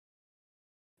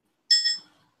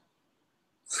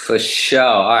For sure.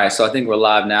 All right, so I think we're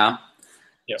live now.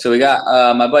 Yep. So we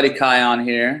got my buddy Kai on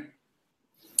here,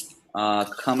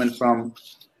 coming from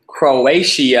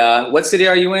Croatia. What city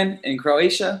are you in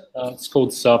Croatia? It's called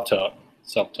Savta.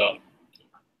 Savta.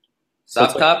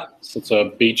 Soptop? So it's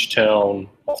a beach town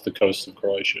off the coast of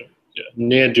Croatia,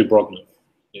 near Dubrovnik,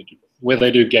 where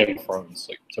they do Game of Thrones.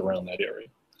 Like it's around that area.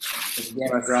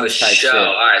 Game of Thrones For type sure. shit.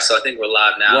 All right, so I think we're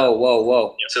live now.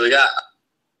 Whoa. Yep. So we got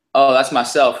Oh, that's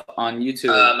myself on YouTube.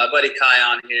 my buddy Kai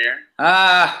on here,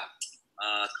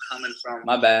 coming from.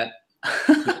 My bad.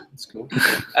 That's cool.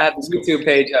 I have the YouTube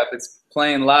page up. It's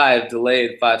playing live,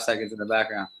 delayed 5 seconds in the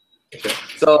background. Okay.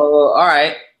 So, all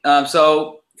right.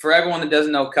 So, for everyone that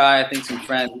doesn't know Kai, I think some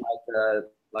friends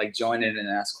might join in and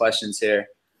ask questions here.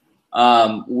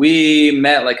 We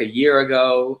met like a year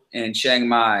ago in Chiang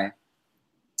Mai,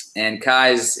 and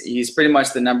he's pretty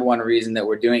much the #1 reason that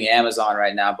we're doing Amazon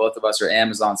right now. Both of us are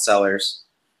Amazon sellers,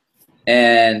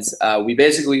 and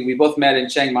we both met in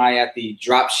Chiang Mai at the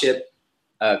Dropship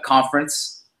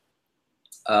conference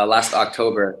last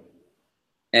October,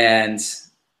 and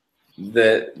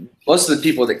most of the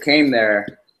people that came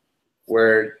there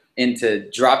were into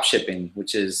drop shipping,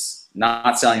 which is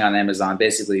not selling on Amazon,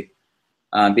 basically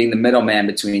being the middleman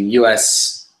between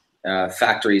U.S.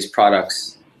 Factories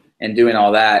products and doing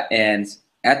all that. And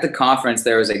at the conference,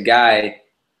 there was a guy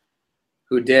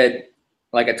who did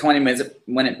like a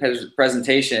 20-minute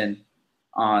presentation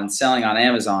on selling on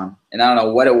Amazon, and I don't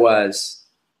know what it was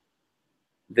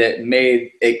that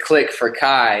made it click for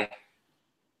Kai,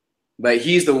 but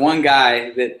he's the one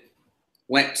guy that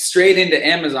went straight into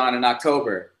Amazon in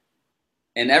October,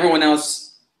 and everyone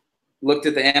else looked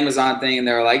at the Amazon thing and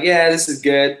they were like, yeah, this is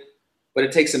good, but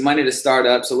it takes some money to start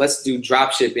up, so let's do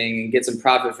drop shipping and get some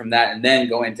profit from that and then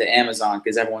go into Amazon,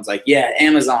 because everyone's like, yeah,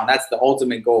 Amazon, that's the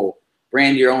ultimate goal.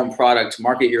 Brand your own product,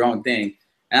 market your own thing.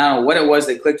 And I don't know what it was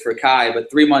that clicked for Kai, but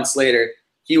 3 months later,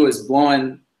 he was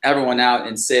blowing everyone out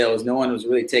in sales. No one was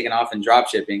really taking off in drop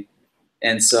shipping.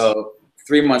 And so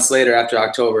 3 months later, after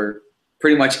October,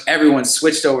 pretty much everyone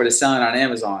switched over to selling on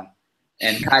Amazon.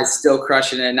 And Kai's still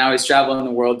crushing it. Now he's traveling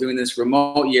the world doing this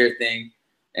remote year thing.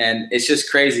 And it's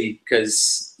just crazy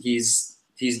because he's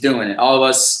doing it. All of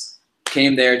us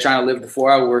came there trying to live the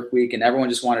 4-hour work week, and everyone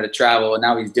just wanted to travel, and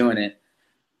now he's doing it.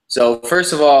 So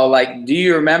first of all, like, do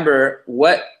you remember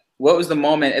what was the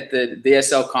moment at the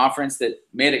DSL conference that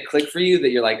made it click for you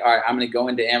that you're like, all right, I'm going to go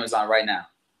into Amazon right now?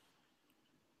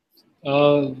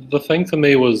 The thing for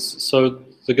me was, so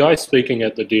the guy speaking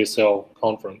at the DSL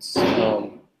conference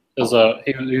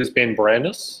he was Ben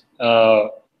Brandis. I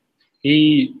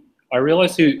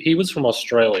realized he was from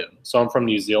Australia, so I'm from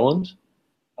New Zealand,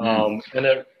 and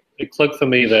it clicked for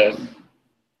me that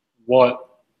what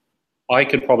I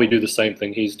could probably do the same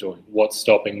thing he's doing. What's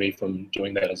stopping me from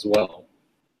doing that as well?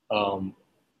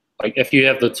 Like if you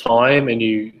have the time and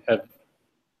you have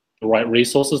the right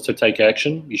resources to take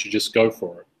action, you should just go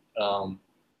for it.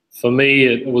 For me,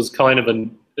 it was kind of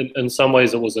in some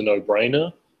ways it was a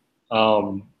no-brainer.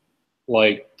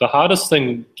 Like the hardest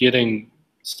thing getting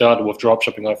started with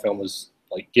dropshipping I found was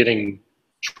like getting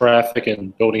traffic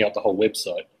and building out the whole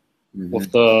website. Mm-hmm.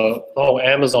 With the whole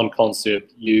Amazon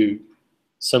concept, you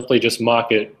simply just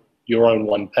market your own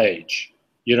one page.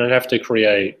 You don't have to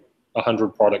create 100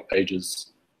 product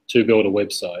pages to build a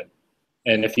website.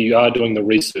 And if you are doing the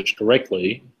research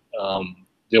correctly,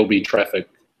 there'll be traffic.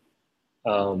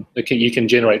 You can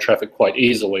generate traffic quite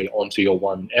easily onto your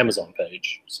one Amazon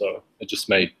page. So it just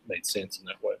made sense in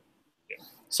that way. Yeah.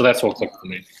 So that's what clicked for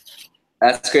me.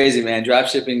 That's crazy, man. Drop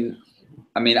shipping.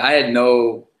 I mean,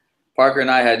 Parker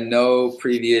and I had no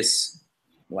previous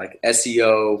like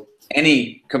SEO,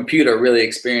 any computer really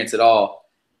experience at all.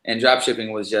 And drop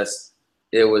shipping was just,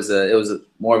 it was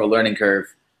more of a learning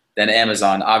curve than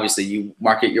Amazon. Obviously, you're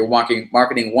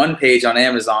marketing one page on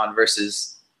Amazon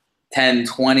versus 10,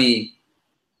 20,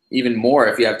 even more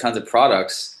if you have tons of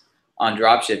products on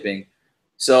drop shipping.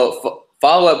 So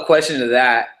follow-up question to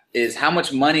that is, how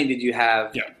much money did you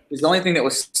have? Yeah. Because the only thing that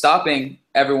was stopping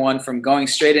everyone from going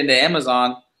straight into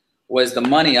Amazon was the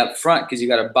money up front, because you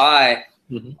got to buy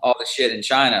all the shit in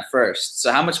China first.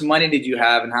 So how much money did you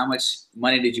have, and how much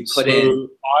money did you put in?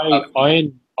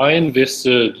 I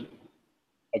invested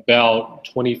about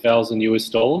 $20,000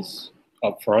 US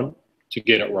up front to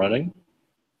get it running.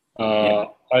 I'm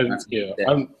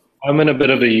in a bit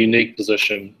of a unique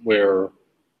position where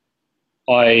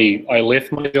I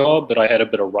left my job, but I had a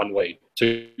bit of runway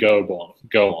to go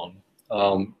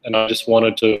on. And I just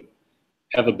wanted to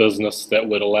have a business that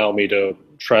would allow me to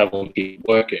travel and keep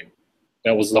working.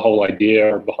 That was the whole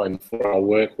idea behind the 4-hour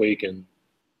work week. And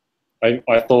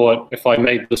I thought if I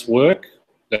made this work,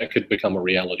 that could become a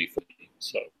reality for me.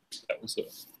 So that was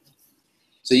it.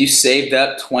 So you saved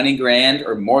up 20 grand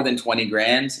or more than 20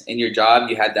 grand in your job.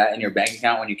 You had that in your bank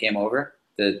account when you came over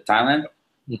to Thailand?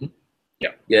 Mm-hmm. Yeah.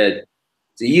 Good.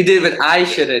 So you did what I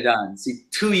should have done. See,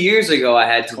 2 years ago, I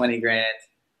had 20 grand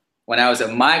when I was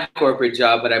at my corporate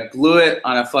job, but I blew it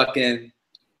on a fucking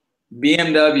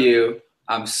BMW.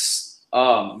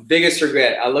 Biggest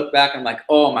regret. I look back, I'm like,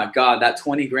 oh my God, that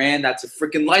 20 grand, that's a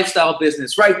freaking lifestyle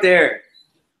business right there.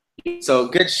 So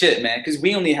good shit, man. Because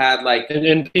we only had like,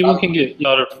 and people can get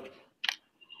started,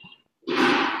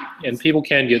 and people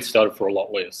can get started for a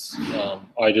lot less.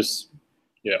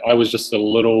 I was just a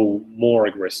little more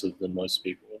aggressive than most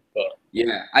people. But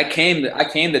yeah, I came to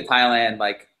Thailand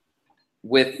like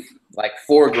with like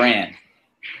 4 grand,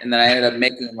 and then I ended up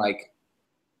making like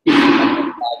 5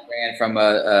 grand from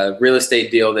a real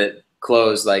estate deal that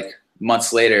closed like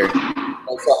months later.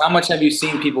 So how much have you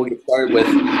seen people get started with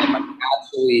and like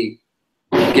actually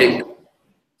get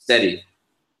steady?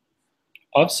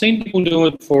 I've seen people do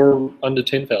it for under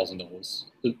 $10,000.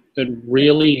 It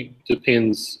really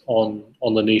depends on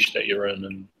the niche that you're in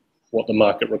and what the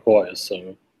market requires.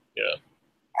 So yeah.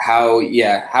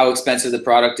 How expensive the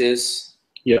product is.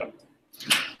 Yeah.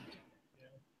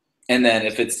 And then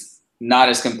if it's not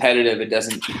as competitive, you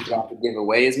don't have to give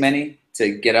away as many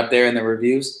to get up there in the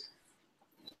reviews.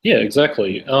 Yeah,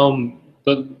 exactly.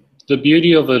 But the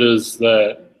beauty of it is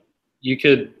that you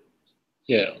could,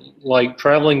 like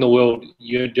traveling the world,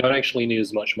 you don't actually need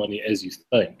as much money as you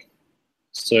think.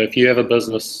 So if you have a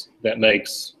business that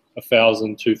makes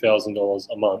 $1,000, $2,000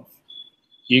 a month,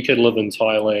 you could live in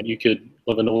Thailand, you could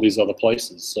live in all these other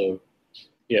places. So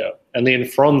yeah, and then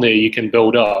from there you can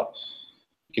build up,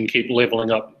 you can keep leveling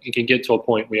up, you can get to a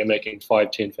point where you're making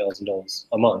 $5,000, $10,000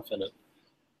 a month in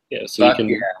it. So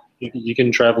you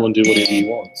can travel and do whatever you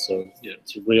want. So yeah,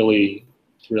 it's a really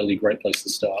great place to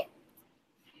start.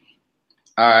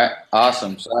 All right,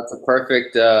 awesome. So that's a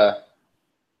perfect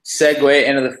segue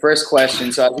into the first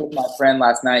question. So I was with my friend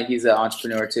last night. He's an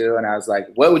entrepreneur too, and I was like,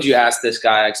 "What would you ask this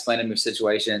guy?" I explained him your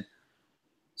situation.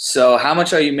 So how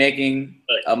much are you making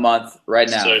a month right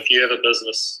now? So if you have a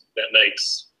business that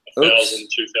makes $1,000, $2,000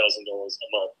 a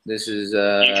month, this is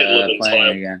you can live in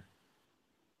playing again.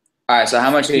 All right, so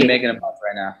how much are you making a month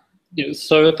right now? Yeah,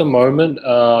 so at the moment,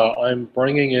 I'm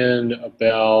bringing in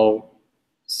about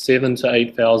 $7,000 to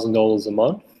 $8,000 a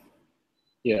month.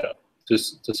 Yeah,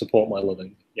 just to support my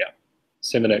living. Yeah,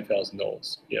 $7,000 to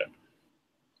 $8,000. Yeah,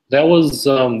 that was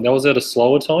at a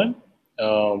slower time.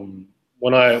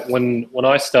 When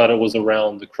I started was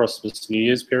around the Christmas New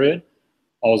Year's period.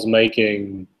 I was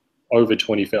making over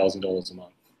 $20,000 a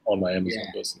month on my Amazon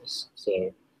business.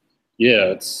 So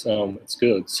yeah, it's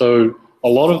good. So a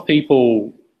lot of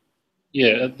people.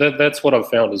 Yeah, that's what I've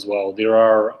found as well. There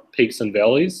are peaks and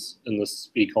valleys in this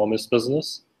e-commerce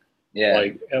business. Yeah.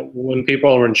 Like when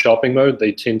people are in shopping mode,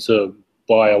 they tend to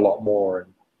buy a lot more.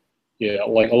 And yeah,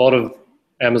 like a lot of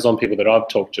Amazon people that I've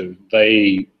talked to,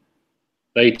 they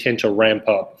tend to ramp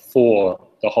up for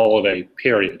the holiday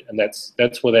period, and that's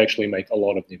where they actually make a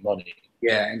lot of their money.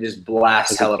 Yeah, and just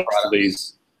blast hella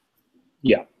products.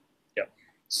 Yeah.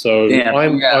 So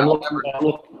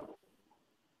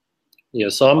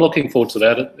so I'm looking forward to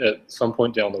that at some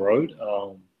point down the road.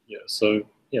 So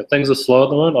things are slow at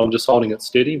the moment. I'm just holding it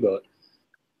steady, but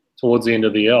towards the end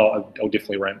of the year, I'll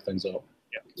definitely ramp things up.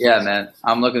 Yeah, man,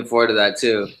 I'm looking forward to that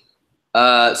too.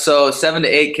 So 7 to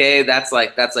 8K, that's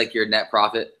like your net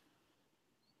profit.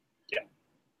 Yeah.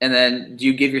 And then do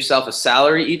you give yourself a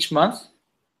salary each month?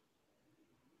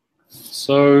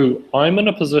 So I'm in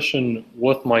a position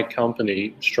with my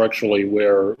company structurally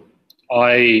where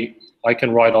I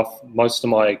can write off most of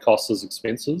my costs as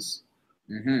expenses.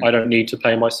 Mm-hmm. I don't need to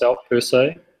pay myself per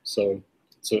se, so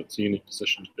it's a unique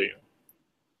position to be in.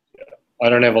 Yeah. I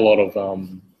don't have a lot of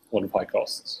high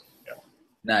costs. Yeah.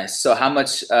 Nice. So how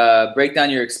much? Break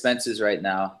down your expenses right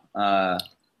now.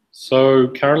 So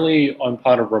currently, I'm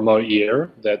part of Remote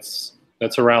Year. That's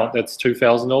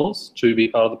 $2,000 to be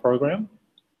part of the program,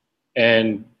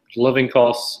 and living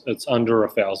costs it's under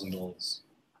 $1,000.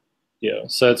 Yeah.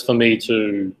 So it's for me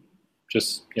to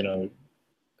just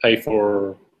pay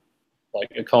for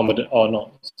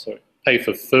pay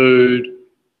for food,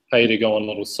 pay to go on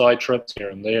little side trips here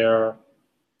and there,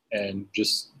 and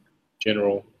just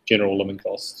general living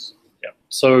costs. Yeah.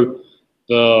 So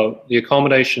the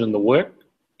accommodation and the work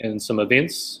and some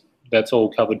events, that's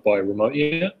all covered by Remote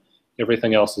Year.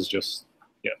 Everything else is just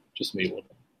me living.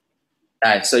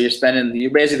 All right. So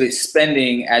you're basically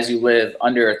spending as you live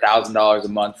under $1,000 a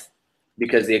month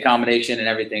because the accommodation and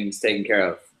everything is taken care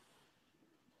of.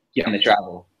 Yeah. And the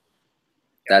travel.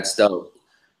 That's dope.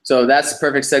 So that's the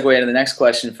perfect segue into the next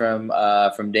question from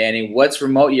Danny. What's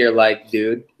remote year like,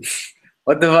 dude?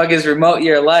 What the fuck is remote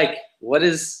year like?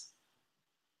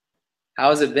 How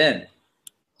has it been?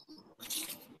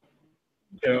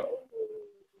 Yeah.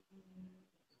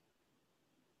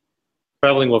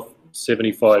 Traveling with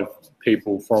 75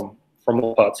 people from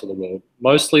all parts of the world.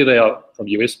 Mostly they are from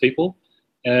US people.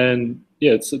 And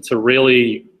yeah, it's a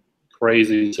really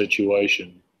crazy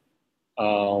situation.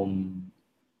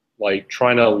 Like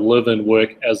trying to live and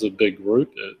work as a big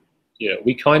group.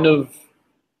 We kind of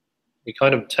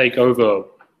take over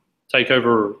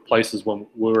places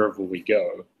wherever we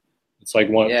go. It's like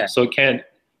so it can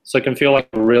feel like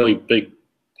a really big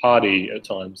party at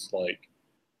times. Like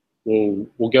we'll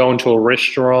go into a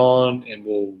restaurant and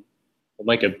we'll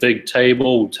make a big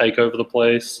table, we'll take over the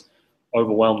place,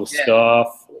 overwhelm the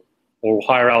staff, or we'll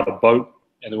hire out a boat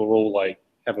and then we'll all like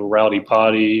have a rowdy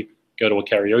party, go to a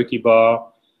karaoke bar.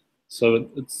 So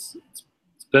it's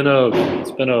been a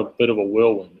bit of a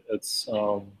whirlwind. It's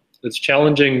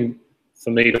challenging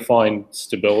for me to find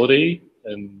stability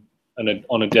and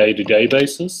on a day-to-day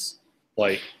basis,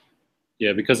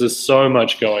 because there's so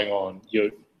much going on. You'll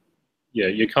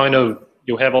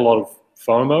have a lot of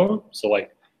FOMO, so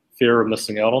like fear of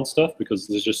missing out on stuff because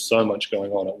there's just so much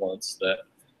going on at once that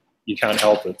you can't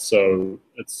help it. So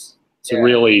it's a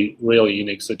really, really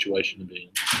unique situation to be in.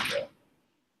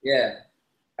 Yeah,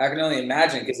 I can only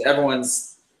imagine because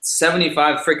everyone's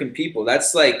 75 freaking people.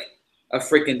 That's like a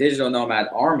freaking digital nomad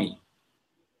army.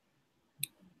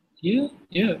 And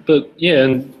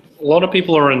a lot of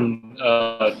people are in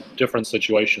different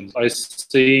situations. I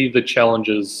see the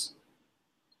challenges.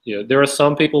 Yeah, there are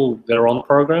some people that are on the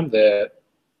program that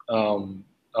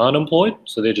aren't employed,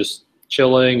 so they're just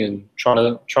chilling and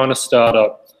trying to start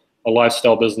up a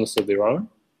lifestyle business of their own.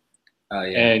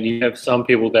 And you have some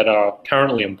people that are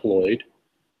currently employed,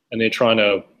 and they're trying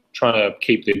to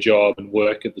keep their job and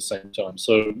work at the same time.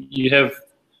 So you have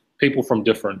people from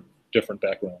different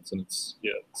backgrounds, and it's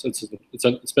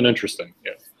been interesting.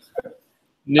 Yeah,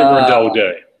 never a dull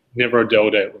day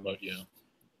at remote. Yeah,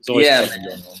 there's always something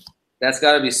going on. That's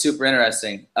got to be super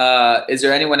interesting. Is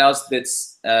there anyone else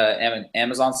that's an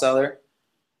Amazon seller?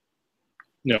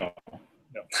 No.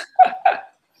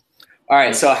 All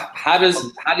right. So how do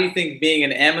you think being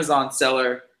an Amazon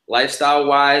seller, lifestyle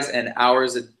wise and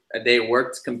hours a day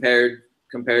worked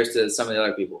compares to some of the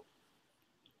other people?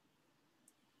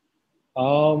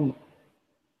 Well,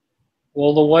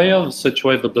 the way I've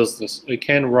situated the business, it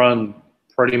can run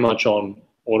pretty much on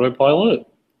autopilot.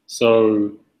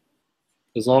 So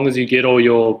as long as you get all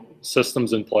your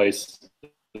systems in place,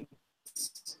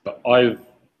 it's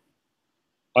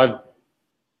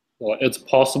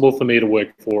possible for me to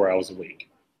work 4 hours a week.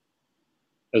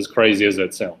 As crazy as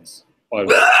that sounds. You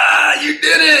did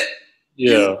it!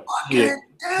 Yeah.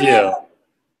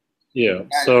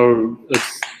 So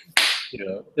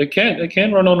it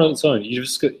can run on its own. You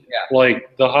just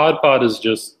like the hard part is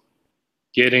just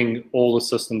getting all the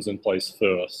systems in place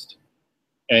first,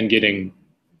 and getting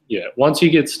once you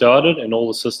get started and all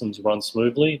the systems run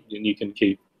smoothly, then you can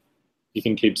keep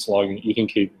slugging. You can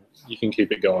keep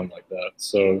it going like that.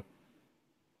 So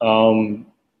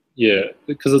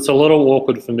because it's a little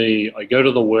awkward for me. I go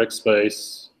to the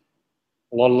workspace.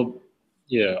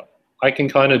 I can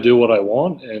kind of do what I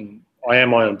want, and I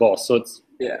am my own boss. So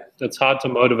it's hard to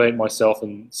motivate myself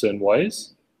in certain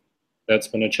ways. That's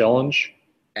been a challenge.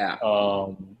 Yeah.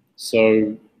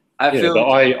 So I feel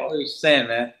what you're saying,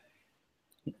 man.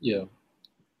 Yeah.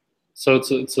 So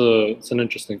it's an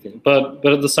interesting thing, but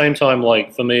at the same time,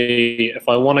 like for me, if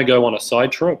I want to go on a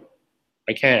side trip,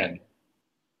 I can.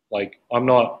 Like I'm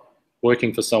not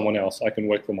working for someone else; I can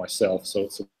work for myself. So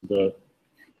it's a bit,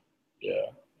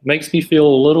 it makes me feel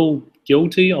a little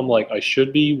guilty. I'm like I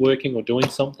should be working or doing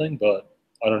something, but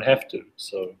I don't have to.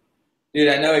 So, dude,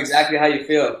 I know exactly how you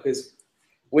feel because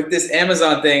with this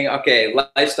Amazon thing, okay,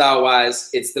 lifestyle-wise,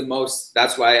 it's the most.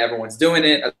 That's why everyone's doing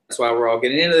it. That's why we're all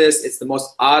getting into this. It's the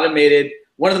most automated,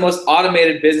 one of the most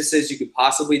automated businesses you could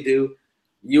possibly do.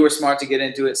 You were smart to get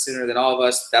into it sooner than all of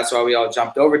us. That's why we all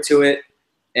jumped over to it.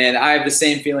 And I have the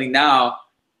same feeling now.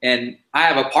 And I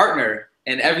have a partner,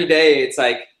 and every day it's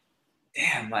like,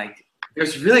 damn, like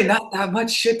there's really not that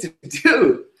much shit to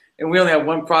do. And we only have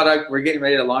one product. We're getting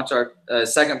ready to launch our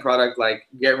second product, like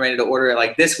getting ready to order it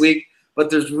like this week. But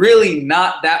there's really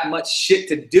not that much shit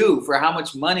to do for how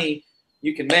much money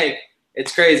you can make.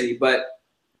 It's crazy, but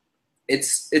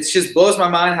it's just blows my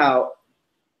mind how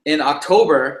in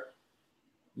October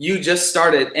you just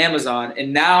started Amazon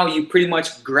and now you pretty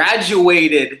much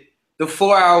graduated the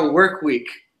 4-hour work week,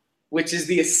 which is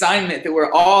the assignment that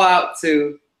we're all out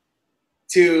to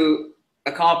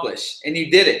accomplish, and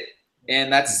you did it,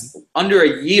 and that's under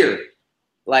a year.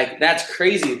 Like, that's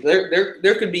crazy.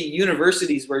 There could be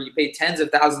universities where you pay tens of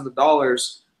thousands of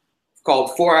dollars,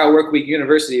 called 4-Hour Workweek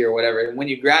University or whatever, and when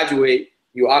you graduate,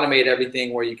 you automate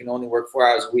everything where you can only work 4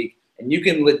 hours a week, and you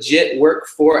can legit work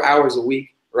 4 hours a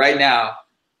week right now.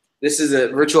 This is a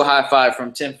virtual high five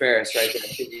from Tim Ferriss right there. I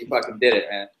think you fucking did it,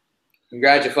 man.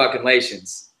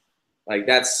 Congratulations. Like,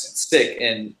 that's sick.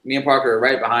 And me and Parker are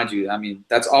right behind you. I mean,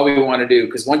 that's all we want to do.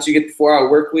 Because once you get the 4-hour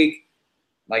work week,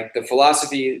 like, the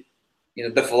philosophy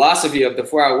of the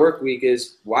 4-hour work week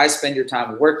is, why spend your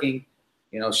time working,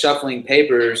 shuffling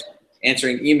papers,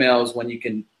 answering emails,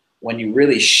 when you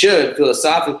really should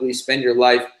philosophically spend your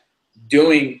life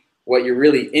doing what you're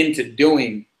really into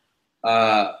doing,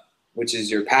 which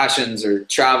is your passions or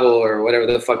travel or whatever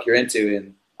the fuck you're into.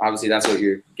 And obviously that's what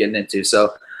you're getting into.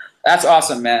 So that's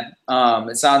awesome, man.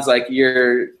 It sounds like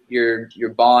you're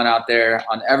balling out there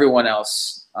on everyone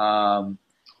else. Do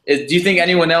you think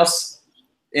anyone else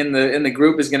in the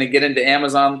group is going to get into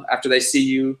Amazon after they see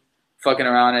you fucking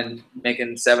around and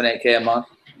making 7-8K a month?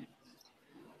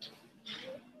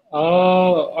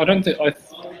 I don't think.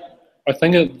 I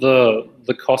think the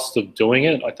cost of doing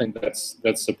it, I think that's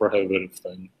the prohibitive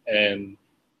thing. And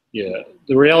yeah,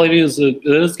 the reality is that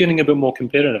it is getting a bit more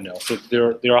competitive now. So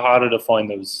they're harder to find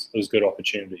those good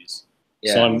opportunities.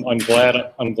 Yeah. So I'm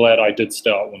glad I did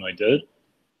start when I did,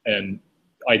 and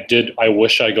I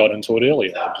wish I got into it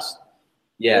earlier.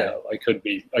 I could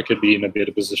be in a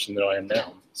better position than I am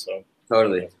now. So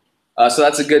totally. So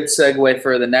that's a good segue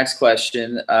for the next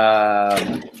question.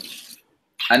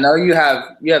 I know you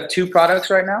have 2 products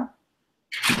right now?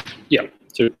 Yeah,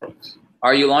 2 products.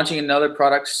 Are you launching another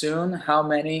product soon? How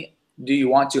many do you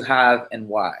want to have, and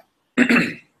why?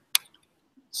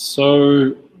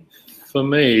 So for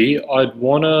me, I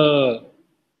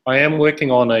am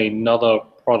working on another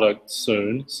product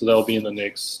soon, so that'll be in the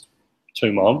next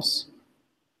 2 months.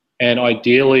 And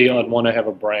ideally, I'd want to have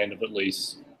a brand of at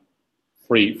least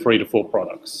 3 to 4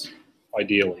 products,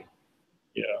 ideally.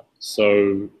 Yeah.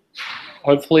 So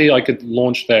hopefully I could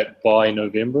launch that by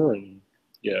November, and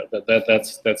yeah,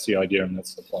 that's the idea, and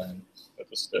that's the plan at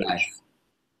this stage. Nice.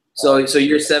 So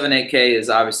your 7-8K is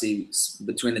obviously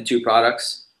between the 2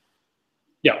 products?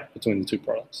 Yeah, between the 2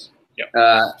 products.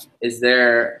 Yeah. Is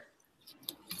it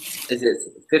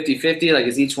 50-50? Like,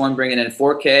 is each one bringing in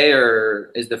 4K, or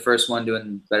is the first one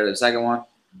doing better than the second one?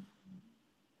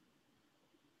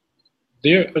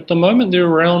 At the moment they're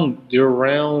around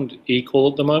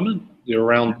equal at the moment. They're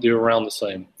around the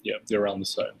same. Yeah, they're around the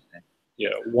same. Yeah,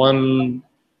 one.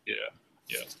 Yeah.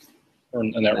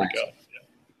 In that regard.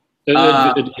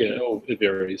 Yeah. It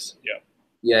varies. Yeah.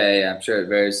 Yeah. I'm sure it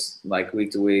varies like week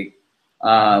to week.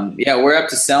 We're up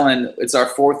to selling. It's our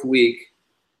 4th week,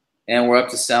 and we're up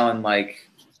to selling like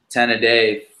 10 a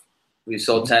day. We've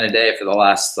sold 10 a day for the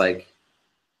last 9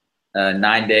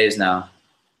 days now.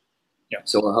 Yeah.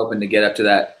 So we're hoping to get up to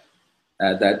that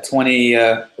 20.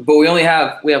 But we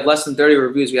have less than 30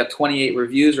 reviews. We have 28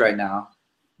 reviews right now,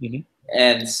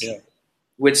 and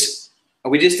which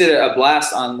we just did a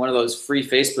blast on one of those free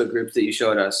Facebook groups that you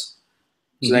showed us.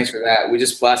 So thanks for that. We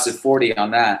just blasted 40 on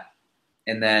that,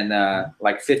 and then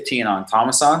 15 on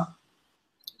Thomason.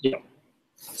 Yeah.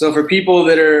 So for people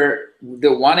that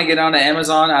want to get onto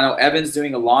Amazon, I know Evan's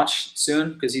doing a launch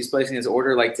soon because he's placing his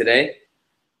order like today.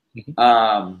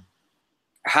 How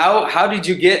did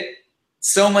you get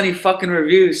so many fucking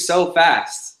reviews so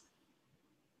fast?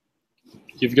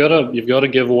 You've got to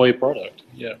give away product.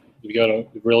 Yeah,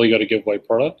 you've really got to give away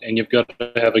product, and you've got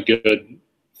to have a good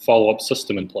follow-up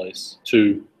system in place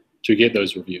to get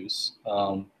those reviews.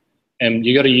 And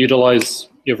you got to utilize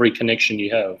every connection you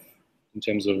have in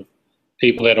terms of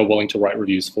people that are willing to write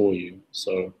reviews for you.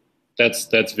 So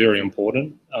that's very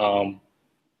important.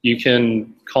 You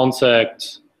can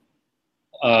contact.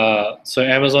 So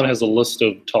Amazon has a list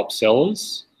of top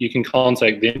sellers. You can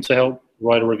contact them to help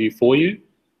write a review for you.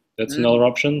 That's another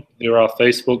option. There are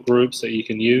Facebook groups that you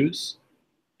can use,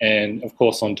 and of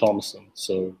course on Thomason.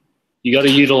 So you got to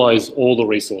utilize all the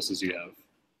resources you have.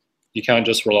 You can't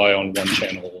just rely on one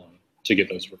channel alone to get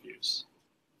those reviews.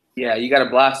 Yeah, you got to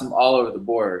blast them all over the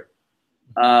board.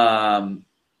 How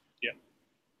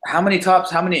many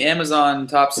Amazon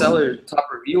top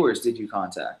reviewers did you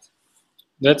contact?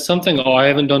 That's something I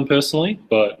haven't done personally,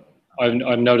 but I've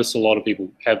noticed a lot of people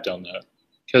have done that,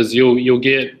 because you'll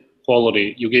get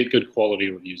good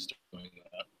quality reviews doing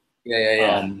that.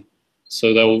 Yeah.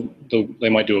 So they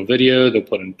might do a video, they'll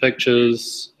put in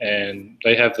pictures, and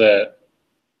they have that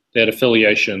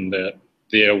affiliation that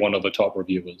they're one of the top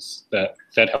reviewers. That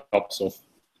helps with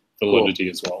validity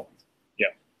as well. Yeah.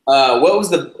 What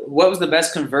was the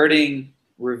best converting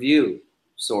review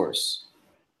source?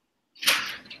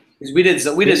 Because we did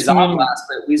Zonblast,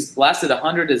 but we blasted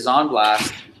 100 to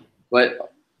Zonblast,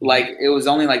 but like it was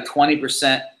only like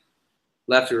 20%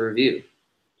 left to review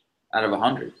out of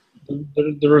 100.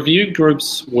 The review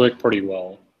groups work pretty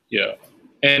well, yeah,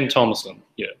 and Thomason,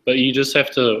 yeah. But you just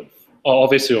have to,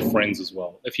 obviously, your friends as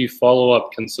well. If you follow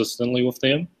up consistently with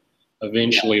them,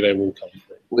 eventually they will come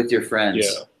through. With your friends,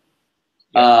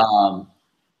 yeah.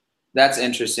 That's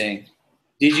interesting.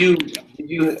 Did you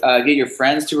get your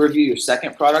friends to review your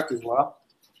second product as well?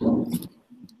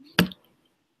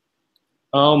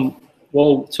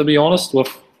 Well, to be honest, with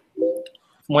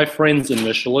my friends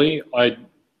initially, I've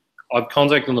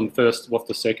contacted them first with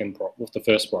the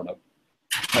first product.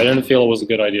 I didn't feel it was a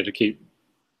good idea to keep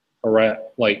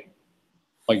like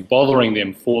bothering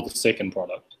them for the second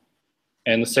product,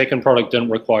 and the second product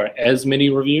didn't require as many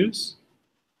reviews.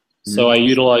 So I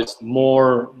utilized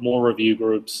more review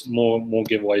groups, more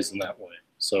giveaways in that way.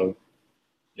 So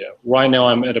yeah, right now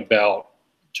I'm at about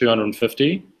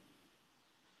 230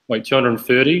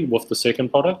 with the second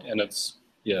product, and it's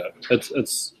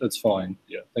fine.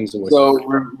 Yeah, things are working. So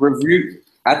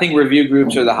I think review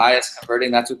groups are the highest converting.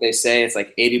 That's what they say. It's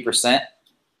like 80%.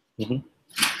 Mm-hmm.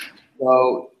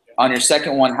 So on your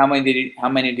second one, how many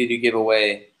did you give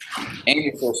away, and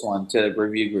your first one, to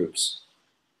review groups?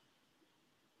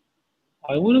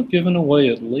 I would have given away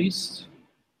at least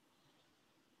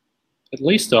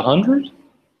 100,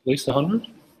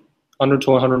 100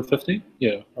 to 150,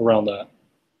 yeah, around that.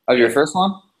 Of your first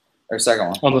one or second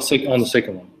one? On the second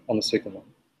one.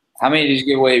 How many did you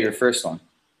give away of your first one?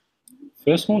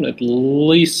 First one, at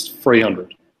least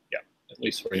 300. Yeah, at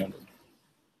least 300.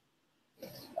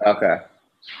 Okay.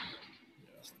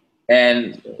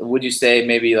 And would you say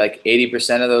maybe like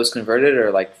 80% of those converted,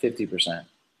 or like 50%?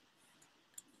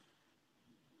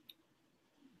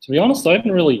 To be honest, I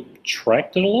haven't really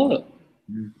tracked it a lot.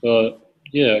 But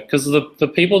yeah, because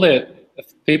if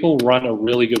people run a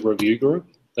really good review group,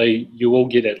 you will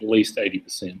get at least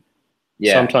 80%.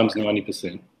 Yeah. Sometimes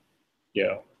 90%.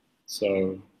 Yeah.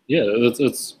 So yeah,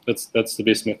 that's the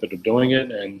best method of doing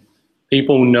it, and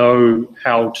people know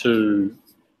how to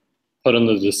put in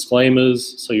the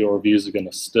disclaimers so your reviews are going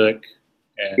to stick.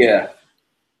 And yeah.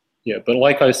 But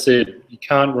like I said, you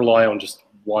can't rely on just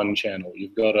one channel.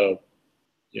 You've got to.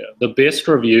 Yeah, the best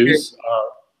reviews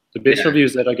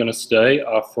that are going to stay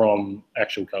are from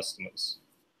actual customers,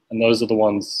 and those are the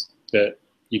ones that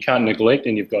you can't neglect,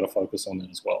 and you've got to focus on that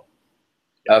as well.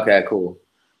 Yeah. Okay, cool.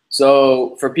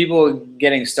 So for people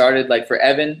getting started, like for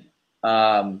Evan,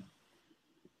 what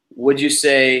would you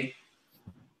say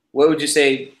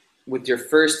with your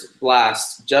first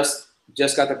blast? Just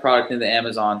got the product into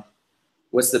Amazon.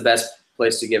 What's the best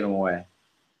place to give them away?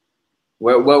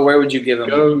 Where would you give them?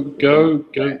 Go.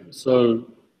 So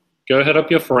go hit up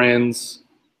your friends.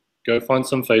 Go find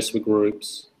some Facebook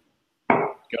groups.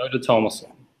 Go to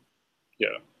Thomason.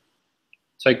 Yeah.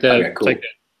 Take that. Okay, cool. Take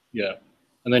that. Yeah.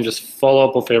 And then just follow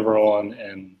up with everyone,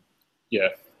 and yeah.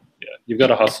 You've got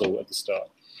to hustle at the start.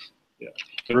 Yeah.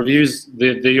 The reviews,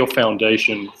 they're your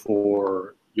foundation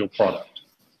for your product.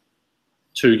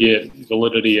 To get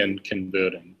validity and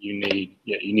converting, you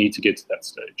need to get to that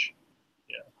stage.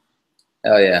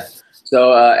 Oh yeah.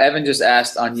 So Evan just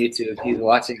asked on YouTube. He's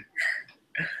watching.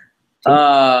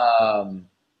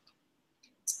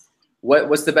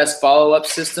 What's the best follow-up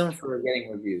system for getting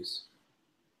reviews?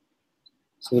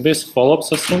 So the best follow-up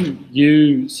system,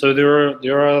 there's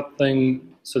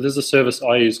a service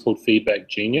I use called Feedback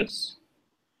Genius.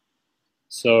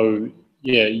 So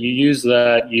yeah, you use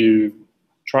that. You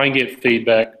try and get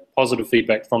positive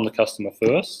feedback from the customer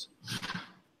first,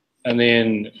 and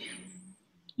then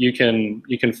you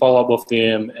can follow up with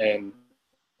them and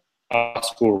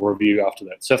ask for a review after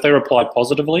that. So if they reply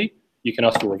positively, you can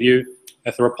ask for a review.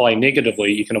 If they reply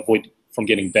negatively, you can avoid from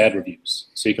getting bad reviews.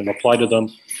 So you can reply to them,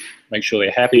 make sure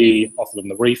they're happy, offer them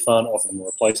the refund, offer them a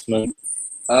replacement.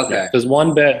 Okay. Because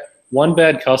one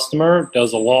bad customer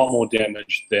does a lot more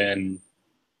damage than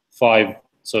five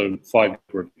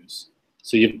reviews.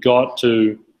 So you've got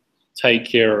to take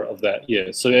care of that.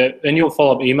 Yeah. So in your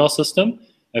follow-up email system,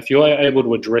 if you are able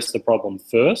to address the problem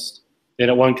first, then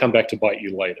it won't come back to bite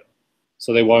you later.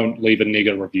 So they won't leave a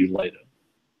negative review later.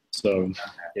 So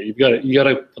yeah, you got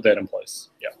to put that in place.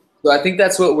 Yeah. So I think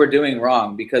that's what we're doing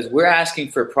wrong, because we're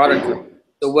asking for product review.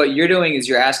 So what you're doing is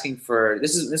you're asking for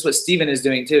this is what Steven is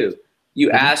doing too.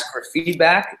 You ask for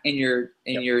feedback in your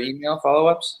email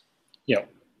follow-ups? Yeah.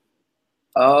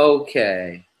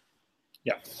 Okay.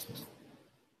 Yeah.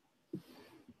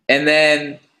 And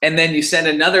then you send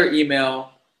another email.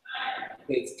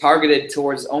 It's targeted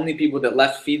towards only people that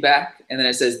left feedback, and then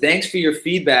it says, "Thanks for your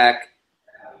feedback.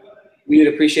 we would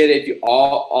appreciate it if you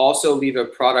also leave a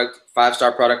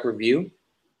 5-star product review.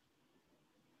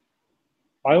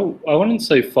 I wouldn't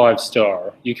say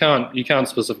 5-star. You can't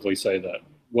specifically say that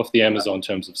with the Amazon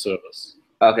terms of service.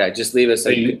 Okay, just leave us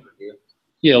a good review.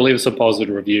 Yeah, leave us a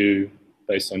positive review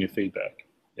based on your feedback.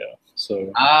 Yeah.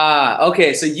 So.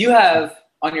 Okay. So you have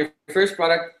on your first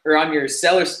product or on your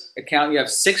seller's account, you have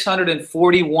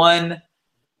 641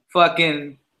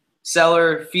 fucking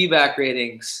seller feedback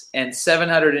ratings and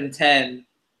 710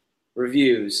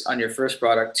 reviews on your first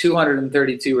product,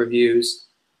 232 reviews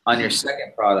on your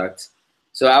second product.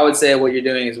 So I would say what you're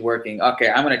doing is working. Okay,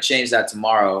 I'm going to change that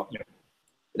tomorrow. Yeah.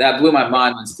 That blew my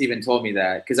mind when Steven told me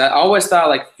that, because I always thought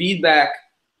like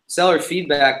seller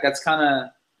feedback, that's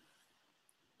kind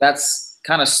of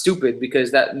stupid, because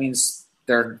that means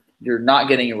you're not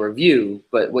getting a review.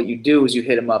 But what you do is you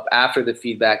hit them up after the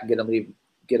feedback and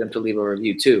get them to leave a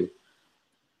review too.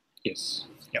 Yes.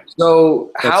 Yeah.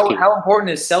 So how important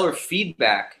is seller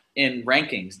feedback in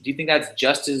rankings? Do you think that's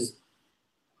just as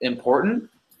important?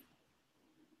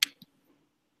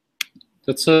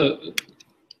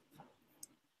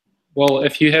 Well,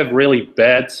 if you have really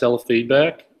bad seller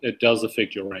feedback, it does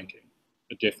affect your ranking.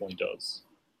 It definitely does.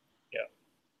 Yeah.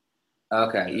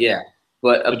 Okay. Yeah.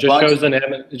 But it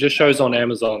just shows on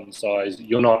Amazon size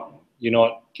you're not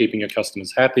keeping your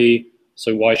customers happy.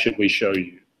 So why should we show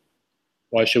you?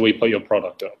 Why should we put your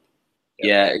product up?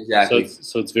 Yeah, exactly.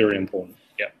 So it's very important.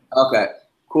 Yeah. Okay.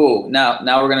 Cool. Now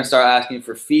we're gonna start asking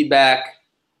for feedback,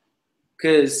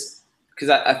 because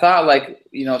I thought, like,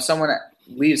 if someone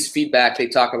leaves feedback, they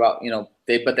talk about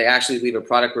but they actually leave a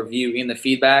product review in the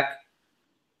feedback,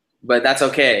 but that's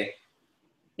okay.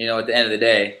 At the end of the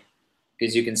day,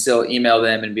 because you can still email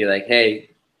them and be like, hey,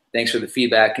 thanks for the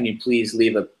feedback. Can you please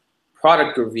leave a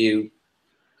product review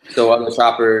so other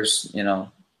shoppers,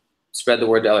 spread the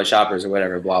word to other shoppers or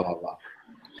whatever, blah, blah, blah.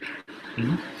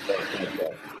 Mm-hmm.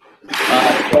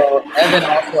 So Evan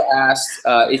also asked,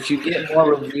 if you get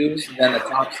more reviews than the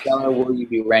top seller, will you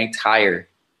be ranked higher?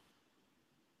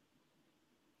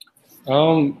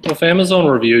 With Amazon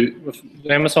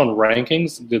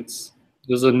rankings,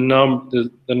 there's a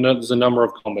number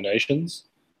of combinations.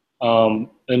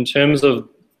 In terms of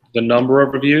the number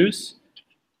of reviews,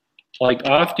 like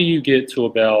after you get to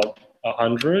about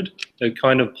 100, it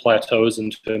kind of plateaus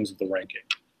in terms of the ranking.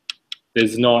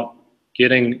 There's not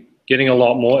getting a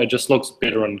lot more. It just looks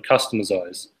better in customers'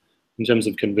 eyes in terms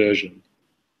of conversion.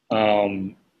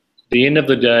 The end of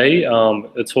the day,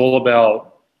 it's all about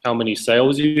how many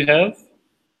sales you have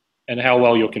and how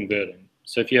well you're converting.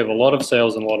 So if you have a lot of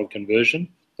sales and a lot of conversion,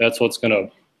 that's what's going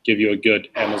to give you a good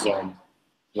Amazon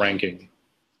ranking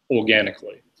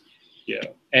organically. Yeah,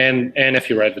 and if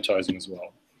you're advertising as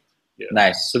well. Yeah.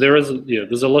 Nice. So there's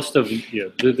a list of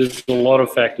there's a lot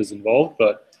of factors involved,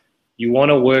 but you want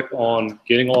to work on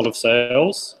getting a lot of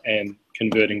sales and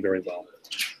converting very well.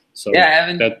 So yeah,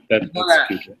 Evan, that's the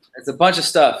future. It's a bunch of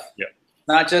stuff. Yeah.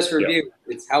 Not just review.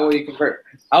 Yeah. It's how will you convert.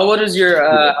 How well does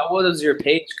your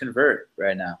page convert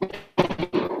right now?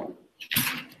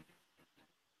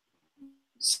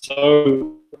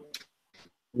 So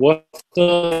with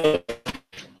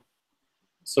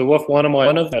one of my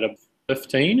at a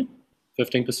 15%.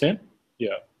 Yeah.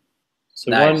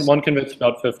 So nice. one converts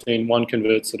about 15, one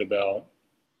converts at about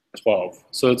 12.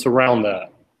 So it's around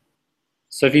that.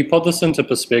 So if you put this into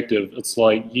perspective, it's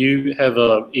like you have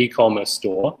an e-commerce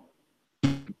store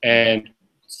and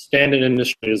standard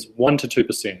industry is 1 to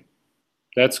 2%.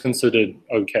 That's considered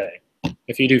okay.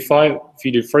 If you do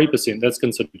 3%, that's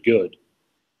considered good.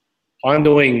 I'm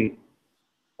doing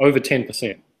over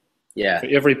 10%. Yeah. For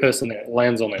every person that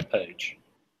lands on that page.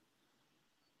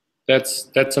 That's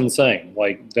insane.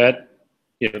 Like that,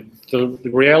 the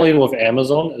reality with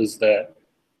Amazon is that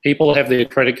people have their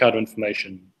credit card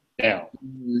information down.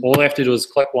 Mm-hmm. All they have to do is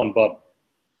click one button.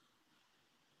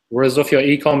 Whereas with your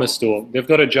e-commerce store, they've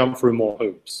got to jump through more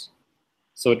hoops.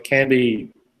 So it can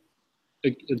be,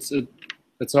 it's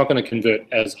not going to convert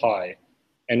as high.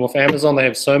 And with Amazon, they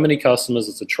have so many customers.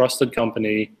 It's a trusted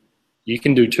company. You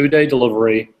can do 2-day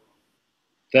delivery.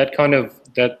 That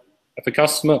if a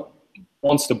customer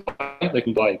wants to buy, they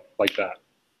can buy like that.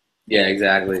 Yeah,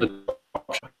 exactly. The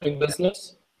dropshipping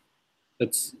business,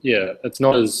 it's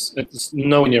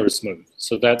nowhere near as smooth.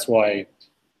 So that's why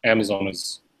Amazon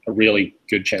is a really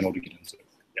good channel to get into.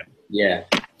 Yeah.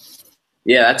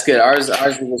 Yeah, that's good. Ours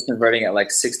was converting at like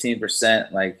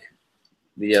 16% like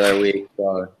the other week.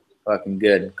 So fucking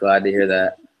good. Glad to hear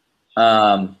that.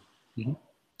 Mm-hmm.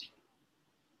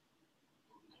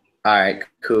 All right,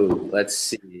 cool. Let's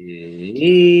see.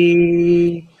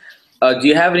 Do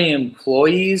you have any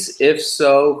employees? If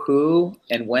so, who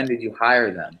and when did you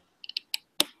hire them?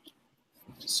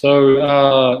 So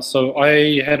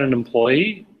I had an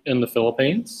employee in the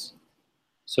Philippines.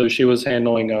 So she was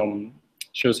handling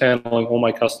all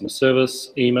my customer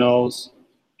service emails.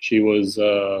 She was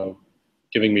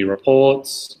giving me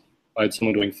reports. I had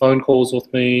someone doing phone calls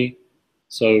with me.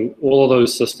 So all of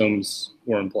those systems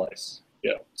were in place.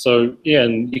 Yeah. So yeah,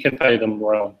 and you can pay them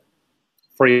around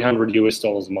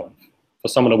 $300 a month for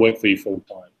someone to work for you full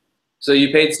time. So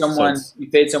you paid someone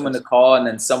to call and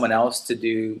then someone else to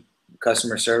do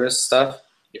customer service stuff?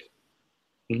 Yeah.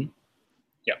 Mm-hmm.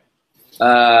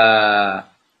 Yeah.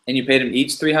 And you paid them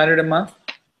each $300 a month?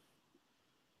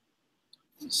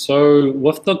 So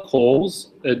with the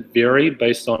calls, it varied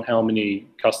based on how many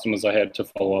customers I had to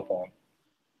follow up on.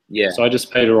 Yeah. So I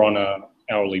just paid her on an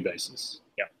hourly basis.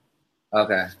 Yeah.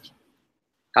 Okay.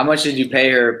 How much did you pay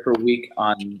her per week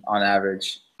on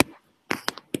average?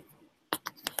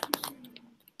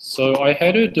 So I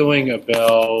had her doing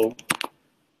about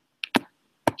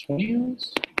 20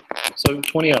 hours. So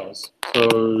 20 hours.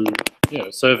 So yeah.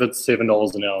 So if it's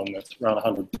 $7 an hour, and that's around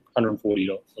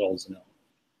 $140 an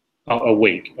hour a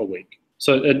week.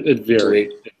 So it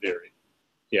varied. It varied.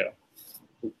 Yeah.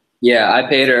 Yeah, I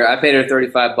paid her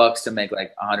 $35 to make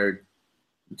like 100,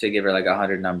 to give her like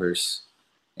 100 numbers,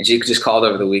 and she just called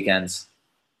over the weekends.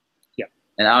 Yeah.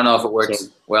 And I don't know if it works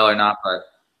well or not, but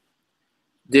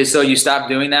so you stopped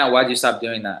doing that? Why did you stop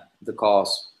doing that? The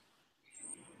calls.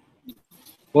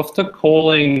 With the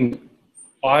calling,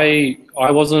 I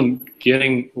wasn't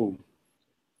getting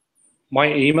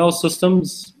my email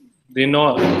systems. They're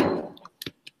not.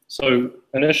 So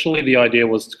initially, the idea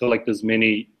was to collect as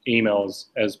many emails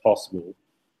as possible,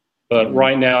 but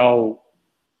right now,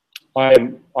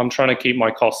 I'm trying to keep my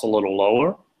costs a little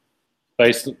lower,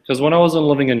 because when I wasn't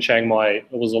living in Chiang Mai,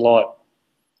 it was a lot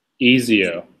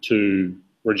easier to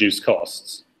reduce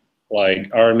costs.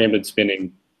 Like I remembered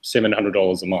spending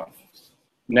 $700 a month.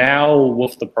 Now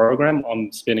with the program,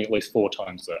 I'm spending at least 4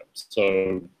 times that.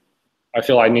 So I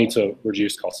feel I need to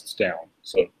reduce costs down.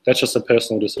 So that's just a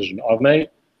personal decision I've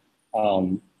made,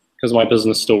 because my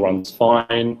business still runs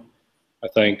fine. I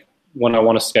think when I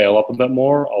want to scale up a bit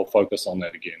more, I'll focus on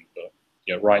that again. But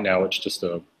yeah, right now it's just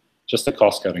a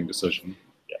cost cutting decision.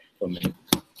 Yeah, for me.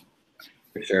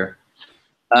 For sure.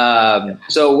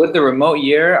 So with the remote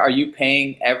year, are you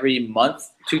paying every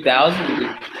month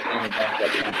 $2,000?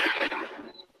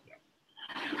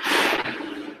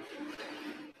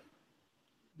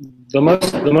 The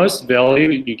most value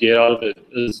you get out of it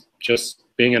is just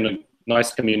being in a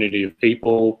nice community of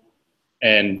people,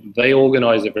 and they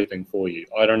organize everything for you.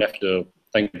 I don't have to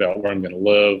think about where I'm going to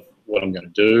live, what I'm going to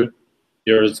do.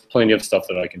 There's plenty of stuff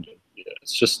that I can do. Yeah,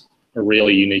 it's just a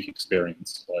really unique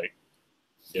experience. Like,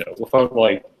 yeah, without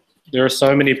like, there are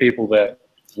so many people that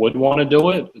would want to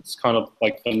do it. It's kind of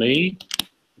like, for me,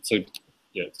 it's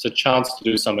a chance to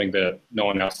do something that no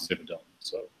one else has ever done.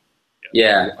 So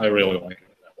yeah. I really like it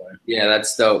that way. Yeah,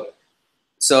 that's dope.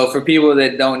 So for people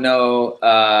that don't know,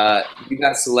 you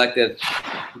got selected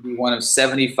to be one of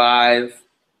 75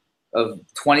 of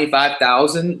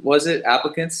 25,000, was it,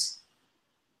 applicants?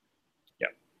 Yeah.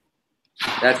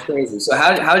 That's crazy. So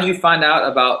how did you find out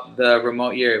about the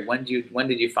remote year? When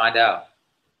did you find out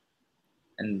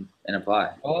and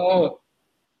apply?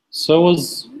 So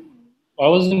I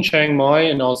was in Chiang Mai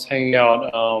and I was hanging out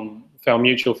with our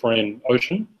mutual friend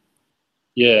Ocean.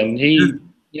 Yeah, and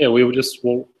we were just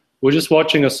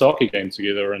watching a soccer game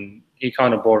together, and he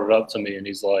kind of brought it up to me, and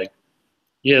he's like,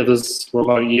 "Yeah, this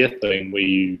remote year thing where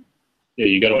you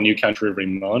go to a new country every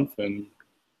month, and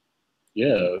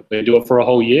yeah, they do it for a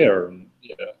whole year." And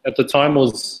yeah, at the time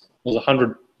was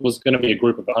going to be a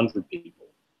group of 100 people,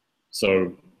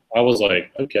 so I was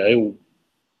like, okay, well,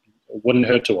 it wouldn't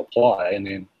hurt to apply, and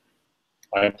then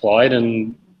I applied,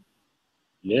 and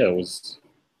yeah, it was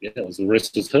the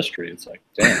rest is history. It's like,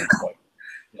 damn, it's like,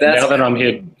 now that I'm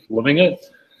here living it,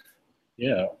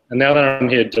 yeah, and now that I'm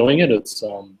here doing it, it's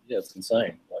it's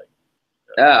insane. Like,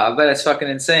 yeah, I bet it's fucking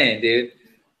insane, dude.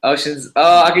 I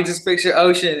can just picture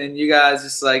Ocean and you guys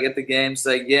just like at the games,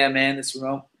 like, yeah, man, this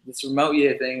remote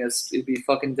year thing it'd be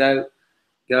fucking dope.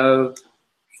 Go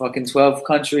fucking 12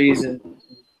 countries and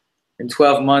in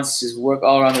 12 months, just work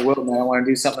all around the world, man. I want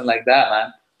to do something like that,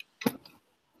 man.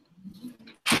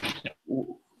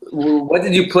 What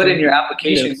did you put in your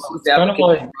application? What was the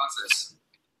application process?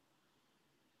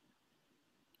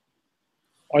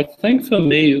 I think for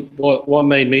me, what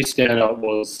made me stand out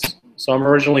was, so I'm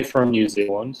originally from New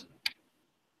Zealand,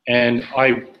 and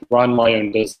I run my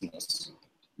own business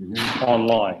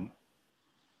online.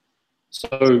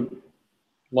 So,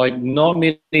 like, not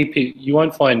many people, you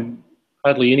won't find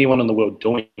hardly anyone in the world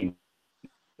doing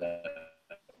that.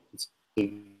 It's a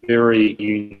very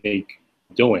unique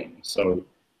doing. So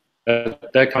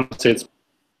that kind of sets.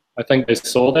 I think they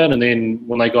saw that, and then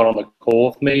when they got on the call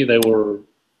with me,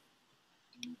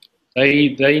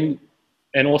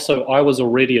 and also I was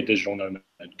already a digital nomad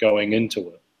going into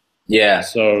it. Yeah.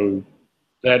 So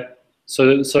in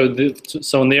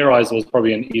their eyes, it was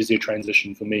probably an easier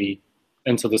transition for me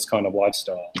into this kind of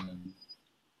lifestyle. And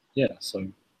yeah. So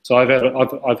I have a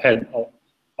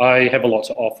lot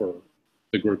to offer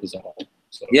the group as a whole.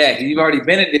 So. Yeah, you've already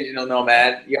been a digital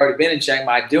nomad. You've already been in Chiang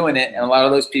Mai doing it, and a lot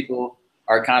of those people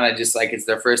are kind of just like it's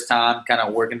their first time kind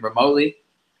of working remotely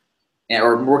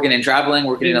or working and traveling,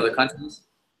 working in other countries.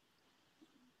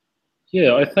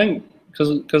 Yeah, I think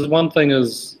because one thing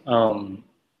is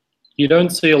you don't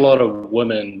see a lot of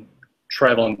women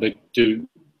traveling to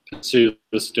pursue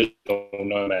this digital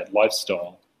nomad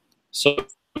lifestyle. So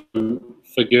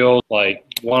for girls want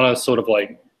to sort of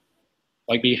like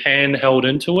be handheld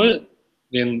into it,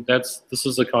 then this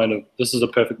is a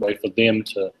perfect way for them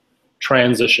to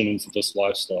transition into this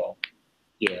lifestyle.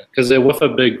 Yeah, because they're with a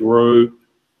big group.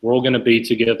 We're all going to be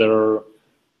together.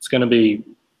 It's going to be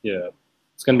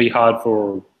hard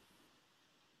for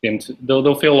them to.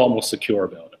 They'll feel a lot more secure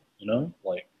about it.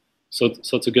 So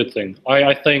it's a good thing.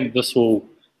 I think this will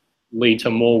lead to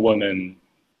more women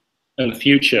in the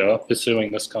future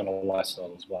pursuing this kind of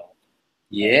lifestyle as well.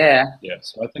 Yeah. Yeah.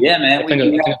 So I think. Yeah, man.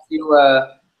 We had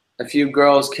a few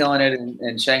girls killing it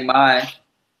in Chiang Mai,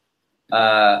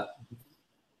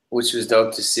 which was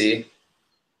dope to see.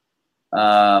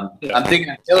 I'm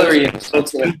thinking Hillary.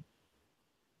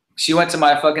 She went to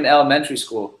my fucking elementary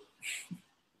school.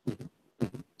 Yeah.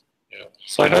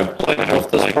 So I hope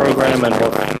with this program and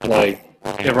with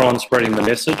everyone spreading the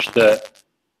message that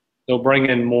they'll bring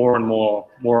in more and more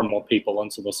people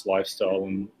into this lifestyle,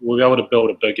 and we'll be able to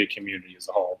build a bigger community as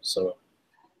a whole. So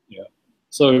yeah.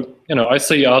 So I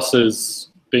see us as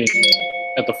being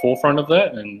at the forefront of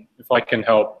that, and if I can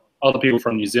help other people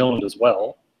from New Zealand as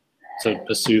well to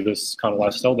pursue this kind of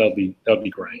lifestyle, that'd be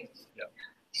great. Yeah.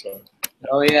 So.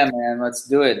 Oh yeah, man, let's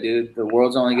do it, dude. The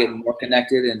world's only getting more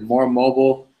connected and more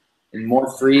mobile and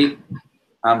more free.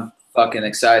 I'm fucking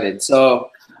excited. So,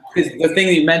 because the thing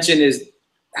that you mentioned is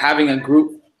having a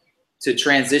group to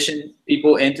transition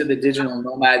people into the digital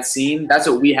nomad scene. That's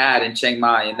what we had in Chiang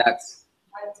Mai, and that's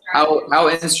how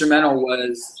instrumental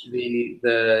was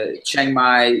the Chiang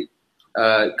Mai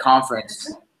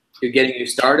conference to getting you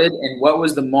started. And what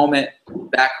was the moment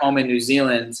back home in New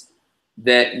Zealand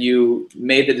that you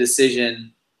made the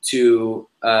decision to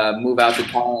move out to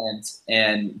Thailand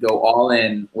and go all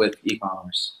in with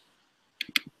e-commerce?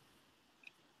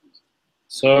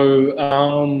 So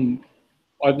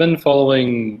I've been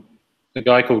following a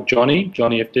guy called Johnny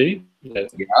FD that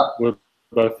we're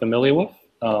both familiar with.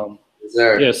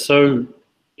 Yeah, so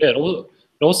it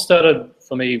all started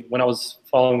for me when I was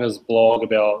following his blog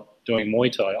about doing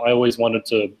Muay Thai. I always wanted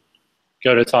to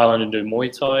go to Thailand and do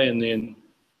Muay Thai, and then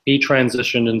he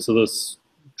transitioned into this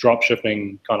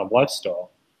dropshipping kind of lifestyle.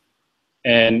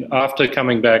 And after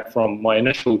coming back from my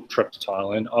initial trip to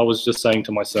Thailand, I was just saying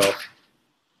to myself,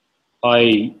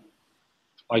 I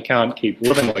can't keep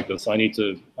living like this. I need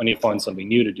to find something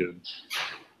new to do.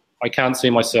 I can't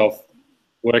see myself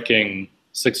working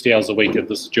 60 hours a week at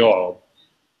this job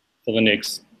for the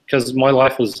next, because my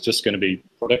life was just going to be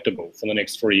predictable for the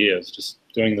next 3 years, just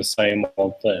doing the same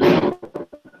old thing.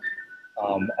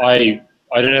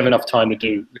 I didn't have enough time to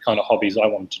do the kind of hobbies I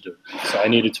wanted to do, so I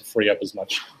needed to free up as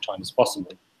much time as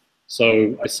possible.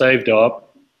 So I saved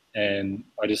up, and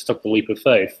I just took the leap of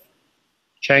faith.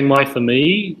 Chiang Mai for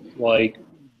me,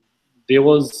 there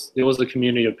was a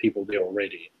community of people there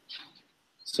already.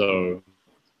 So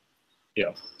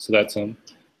yeah, so that's yeah.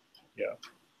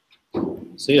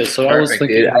 So yeah, so perfect, I was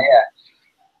thinking.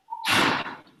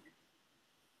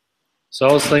 So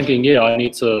I was thinking, yeah, I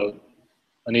need to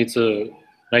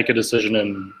make a decision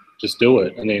and just do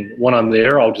it. And then when I'm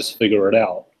there, I'll just figure it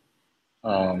out.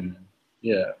 And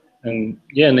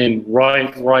then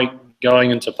right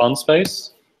going into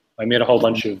Funspace, I met a whole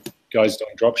bunch of guys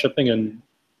doing dropshipping, and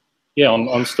yeah,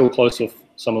 I'm still close with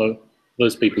some of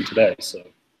those people today. So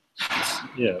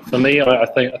yeah, for me, I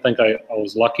think I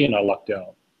was lucky and I lucked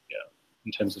out. Yeah,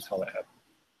 in terms of how that happened.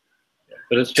 Yeah.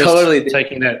 But it's just totally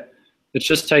taking that. It's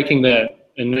just taking that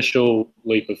initial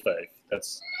leap of faith.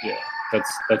 That's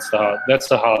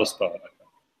the hardest part, I think.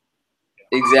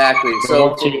 Yeah. Exactly.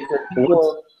 So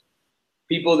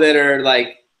people that are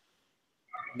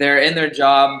they're in their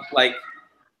job, like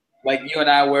you and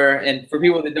I were, and for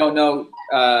people that don't know,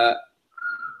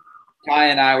 Kai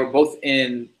and I were both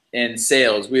in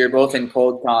sales. We were both in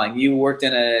cold calling. You worked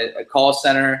in a call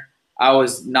center. I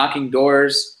was knocking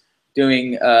doors,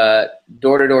 doing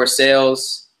door-to-door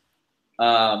sales.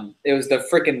 It was the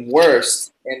freaking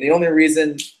worst. And the only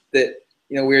reason that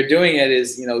we were doing it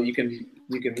is you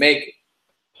can make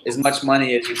as much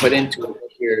money as you put into it.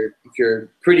 If you're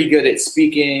pretty good at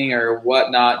speaking or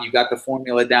whatnot, you got the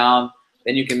formula down,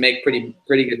 then you can make pretty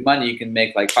good money. You can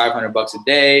make like $500 a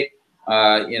day,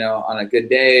 on a good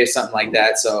day or something like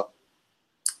that. So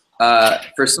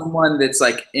for someone that's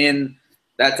like in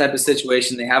that type of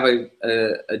situation, they have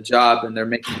a job and they're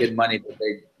making good money, but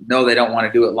they know they don't want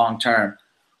to do it long term.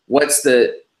 What's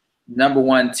the number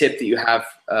one tip that you have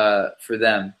for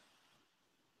them?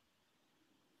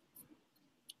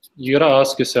 You got to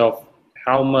ask yourself,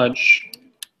 how much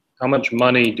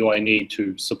money do I need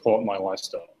to support my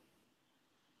lifestyle?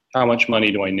 How much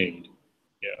money do I need?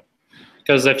 Yeah,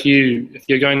 because if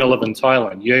you're going to live in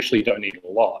Thailand, you actually don't need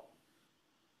a lot.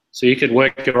 So you could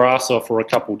work your ass off for a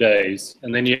couple days,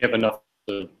 and then you have enough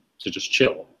to just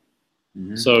chill.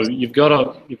 Mm-hmm. So you've got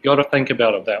to think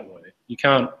about it that way. You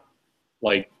can't,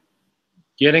 like,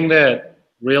 getting that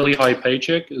really high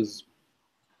paycheck is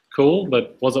cool,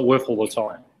 but was it worth all the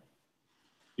time?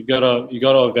 You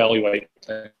gotta evaluate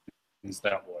things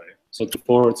that way. So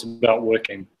before, it's about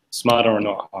working smarter and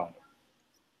not harder.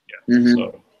 Yeah. Mm-hmm.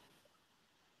 So.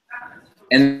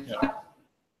 And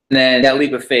then that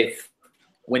leap of faith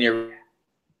when you're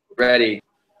ready.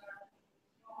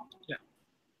 Yeah.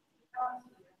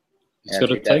 You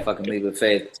gotta take that fucking leap of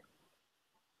faith.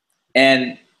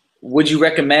 And would you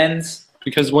recommend?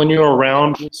 Because when you're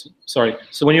around,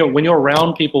 when you're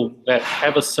around people that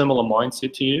have a similar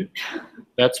mindset to you,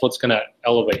 that's what's going to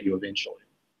elevate you eventually.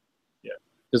 Yeah.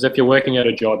 Because if you're working at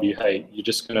a job you hate, you're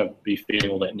just going to be feeling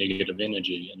all that negative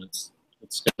energy, and it's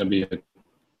going to be a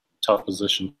tough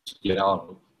position to get out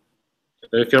of.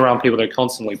 But if you're around people that are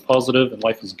constantly positive and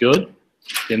life is good,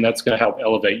 then that's going to help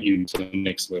elevate you to the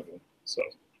next level. So.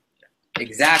 Yeah.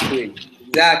 Exactly.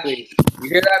 You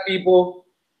hear that, people?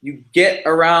 You get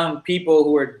around people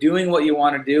who are doing what you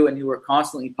want to do and who are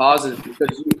constantly positive,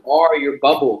 because you are your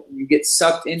bubble. You get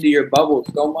sucked into your bubble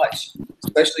so much,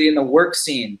 especially in the work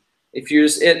scene. If you're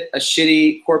just at a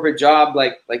shitty corporate job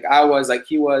like I was, like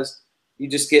he was, you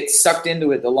just get sucked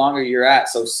into it the longer you're at.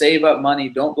 So save up money.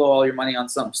 Don't blow all your money on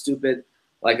something stupid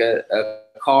like a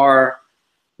car,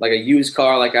 like a used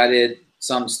car like I did,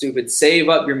 something stupid. Save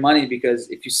up your money, because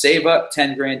if you save up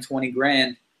 10 grand, 20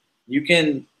 grand, you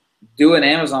can do an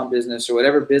Amazon business or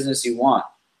whatever business you want,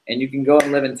 and you can go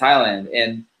and live in Thailand.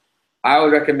 And I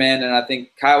would recommend, and I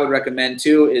think Kai would recommend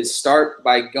too, is start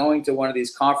by going to one of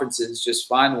these conferences. Just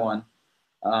find one,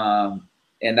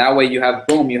 and that way you have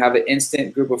an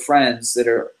instant group of friends that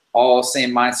are all same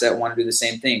mindset, want to do the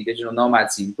same thing. Digital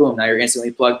nomad scene, boom, now you're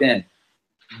instantly plugged in.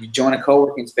 You join a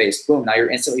co-working space, boom, now you're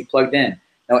instantly plugged in.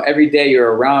 Now every day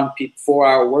you're around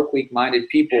 4-hour work week minded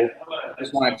people who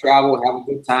just want to travel, have a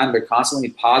good time. They're constantly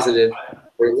positive.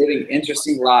 They're living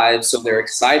interesting lives, so they're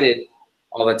excited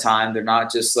all the time. They're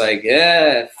not just like,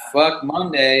 yeah, fuck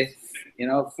Monday,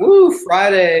 woo,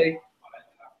 Friday.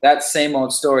 That same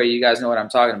old story. You guys know what I'm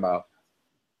talking about.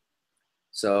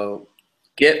 So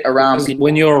get around people.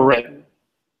 When you're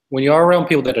around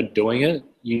people that are doing it,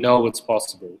 you know it's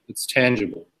possible. It's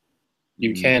tangible.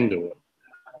 You can do it.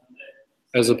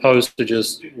 As opposed to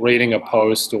just reading a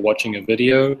post or watching a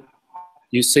video,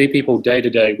 you see people day to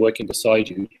day working beside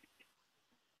you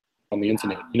on the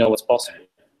internet. You know what's possible.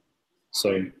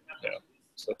 So, yeah,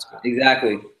 so that's good.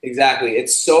 Exactly.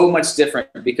 It's so much different,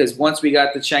 because once we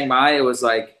got to Chiang Mai, it was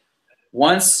like,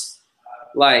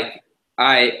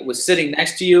 I was sitting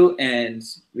next to you and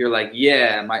you're like,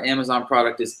 yeah, my Amazon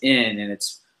product is in, and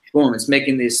it's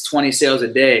making these 20 sales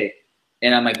a day.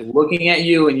 And I'm like looking at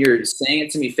you and you're saying it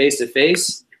to me face to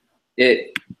face,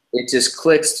 it just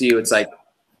clicks to you. It's like,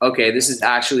 okay, this is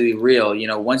actually real.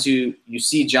 Once you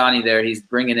see Johnny there, he's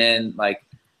bringing in like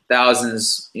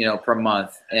thousands, per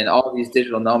month, and all these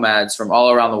digital nomads from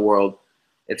all around the world.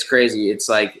 It's crazy. It's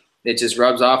like, it just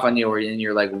rubs off on you, and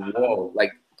you're like, whoa,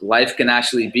 like life can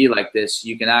actually be like this.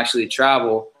 You can actually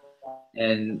travel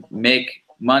and make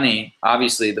money.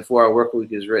 Obviously the 4-Hour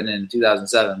Workweek is written in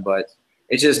 2007, but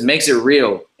it just makes it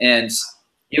real. And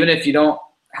even if you don't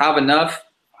have enough,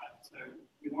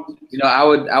 I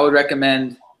would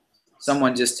recommend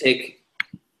someone just take,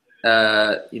 like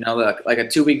a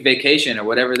 2-week vacation or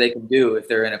whatever they can do if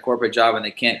they're in a corporate job and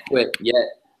they can't quit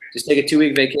yet. Just take a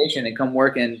 2-week vacation and come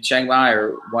work in Chiang Mai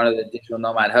or one of the digital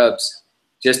nomad hubs,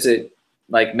 just to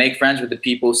like make friends with the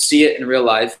people, see it in real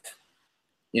life.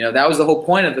 That was the whole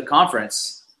point of the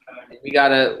conference. We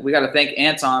gotta thank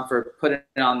Anton for putting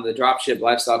on the Dropship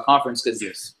Lifestyle Conference,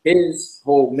 because his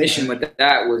whole mission with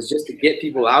that was just to get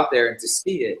people out there and to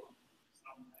see it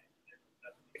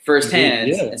firsthand,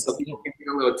 Yeah. and so people can get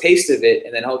a little taste of it,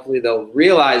 and then hopefully they'll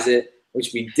realize it,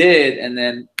 which we did, and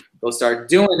then they'll start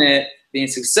doing it, being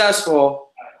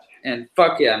successful, and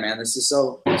fuck yeah, man, this is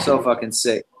so fucking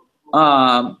sick.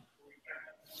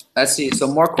 Let's see, so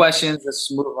more questions.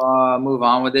 Let's move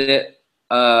on with it.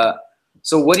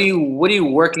 So what are you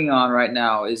working on right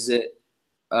now? Is it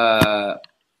dealing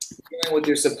with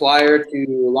your supplier to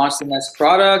launch the next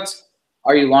product?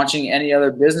 Are you launching any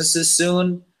other businesses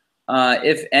soon,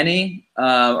 if any?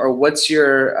 Or what's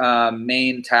your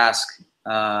main task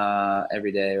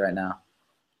every day right now?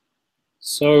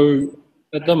 So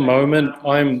at the moment,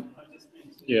 I'm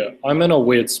in a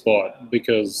weird spot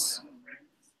because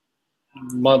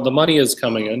the money is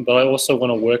coming in, but I also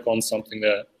want to work on something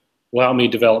that will help me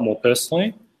develop more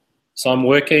personally. So I'm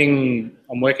working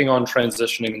on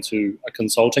transitioning into a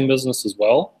consulting business as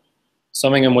well,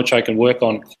 something in which I can work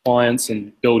on clients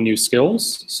and build new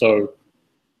skills. So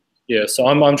yeah, so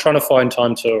I'm trying to find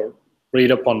time to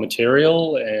read up on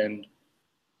material and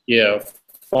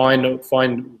find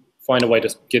a way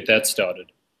to get that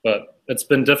started. But it's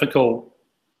been difficult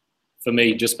for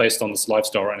me just based on this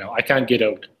lifestyle right now.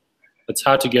 It's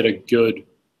hard to get a good,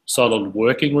 solid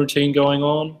working routine going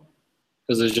on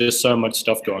because there's just so much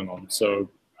stuff going on. So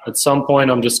at some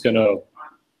point, I'm just going to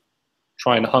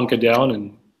try and hunker down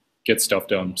and get stuff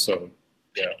done. So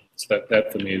yeah, so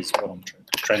that for me is what I'm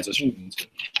transitioning into.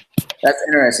 That's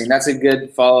interesting. That's a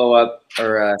good follow-up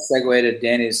or segue to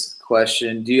Danny's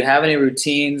question. Do you have any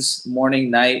routines, morning,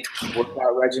 night,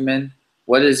 workout regimen?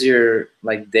 What does your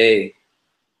day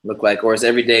look like? Or is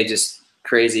every day just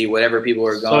crazy, whatever people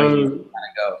are going, you kind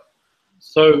of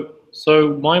go?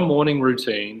 So my morning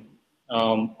routine,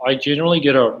 I generally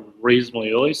get up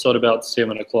reasonably early, so at about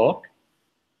 7 o'clock.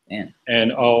 Man.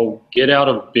 And I'll get out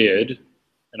of bed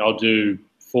and I'll do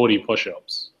 40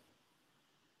 push-ups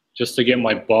just to get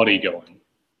my body going.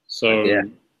 So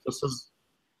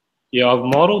I've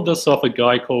modeled this off a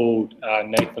guy called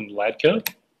Nathan Latka.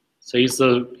 So he's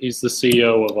the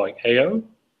CEO of Heyo,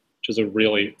 which is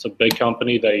it's a big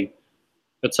company.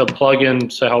 It's a plugin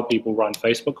to help people run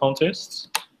Facebook contests.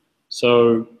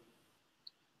 So,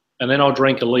 and then I'll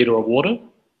drink a liter of water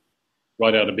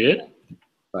right out of bed.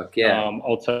 Fuck yeah.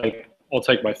 I'll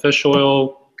take my fish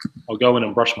oil. I'll go in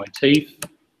and brush my teeth.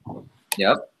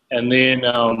 Yep. And then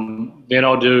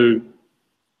I'll do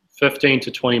 15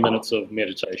 to 20 minutes of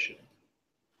meditation.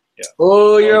 Yeah.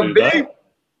 Oh, you're a big.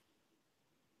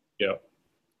 Yeah.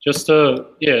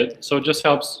 So it just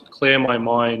helps clear my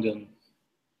mind and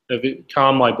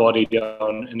calm my body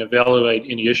down and evaluate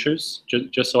any issues,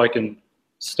 just so I can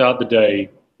start the day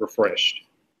refreshed.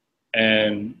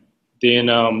 And then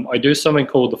I do something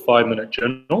called the 5-minute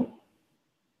journal.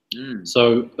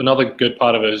 So another good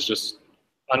part of it is just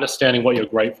understanding what you're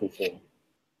grateful for.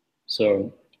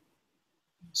 So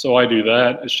I do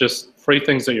that. It's just 3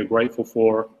 things that you're grateful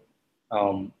for,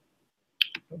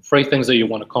 3 things that you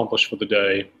want to accomplish for the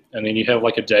day, and then you have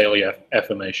a daily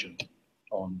affirmation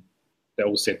that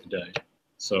will set the day.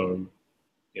 So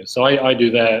so I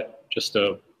do that just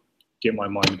to get my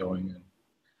mind going.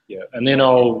 And then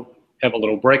I'll have a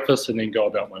little breakfast and then go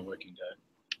about my working day.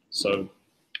 So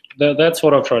that's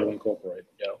what I've tried to incorporate.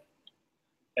 Yeah.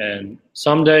 And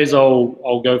some days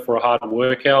I'll go for a hard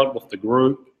workout with the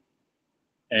group,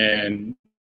 and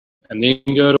then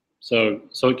go to so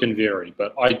it can vary.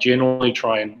 But I generally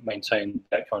try and maintain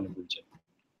that kind of routine.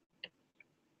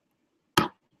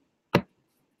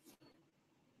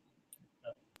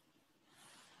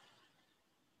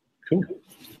 Cool.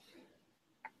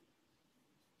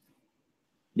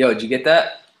 Yo, did you get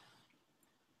that?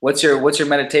 What's your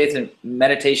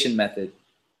meditation method?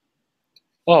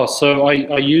 Oh, so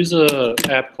I use a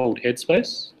app called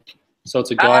Headspace. So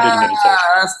it's a guided meditation.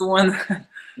 That's the one.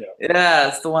 Yeah,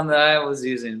 that's the one that I was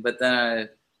using, but then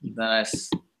I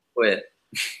quit.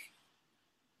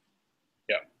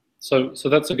 Yeah. So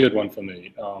that's a good one for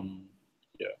me.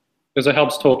 Because it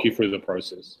helps talk you through the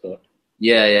process. But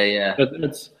yeah.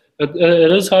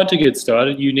 It is hard to get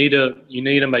started. You need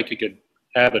to make a good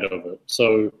habit of it.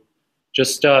 So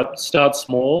just start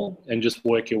small and just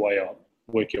work your way up.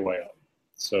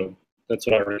 So that's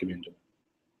what I recommend doing.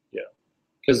 Yeah,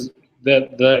 because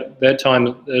that time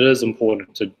it is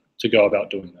important to go about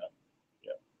doing that.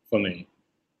 Yeah, for me.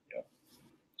 Yeah,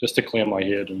 just to clear my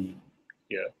head and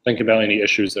think about any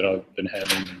issues that I've been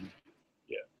having. And,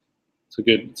 it's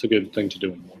a good thing to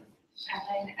do in the morning.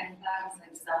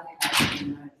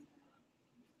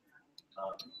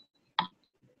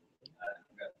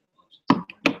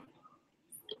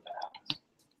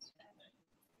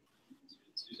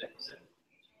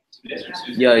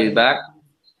 Yo, you back?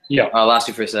 Yeah. I lost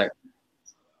you for a sec.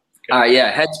 Okay. All right,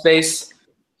 yeah, Headspace.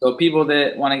 So people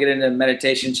that want to get into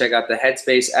meditation, check out the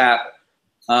Headspace app.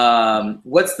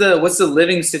 What's the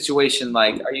living situation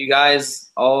like? Are you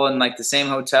guys all in like the same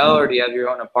hotel, or do you have your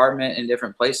own apartment in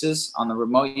different places on the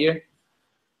remote year?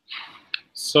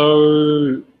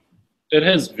 So it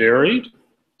has varied.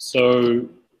 So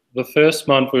the first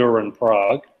month we were in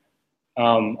Prague,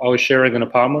 I was sharing an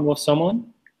apartment with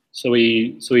someone. So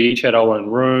we each had our own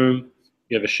room.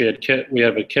 We have a shared we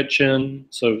have a kitchen.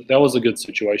 So that was a good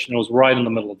situation. It was right in the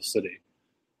middle of the city.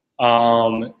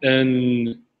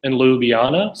 In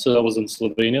Ljubljana, so that was in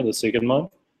Slovenia, the second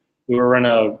month, we were in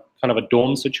a kind of a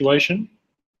dorm situation.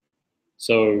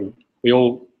 So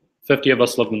 50 of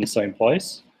us lived in the same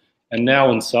place. And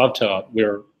now in Savta,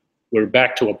 we're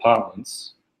back to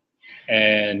apartments.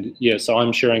 And yeah, so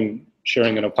I'm sharing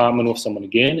an apartment with someone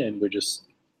again, and we're just,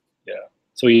 yeah.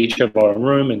 So we each have our own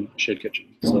room and shared kitchen.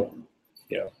 So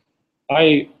yeah,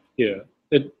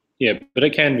 but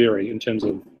it can vary in terms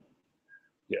of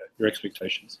your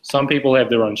expectations. Some people have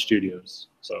their own studios,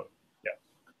 so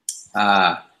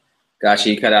yeah. Gotcha.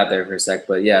 You cut out there for a sec,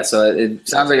 but yeah. So it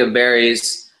sounds like it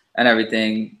varies and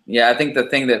everything. Yeah, I think the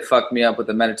thing that fucked me up with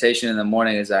the meditation in the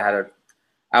morning is I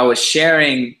was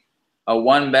sharing a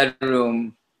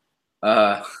 1-bedroom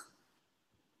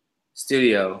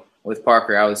studio with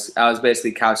Parker. I was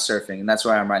basically couch surfing, and that's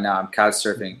where I am right now. I'm couch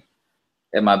surfing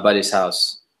at my buddy's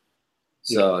house.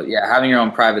 So yeah, having your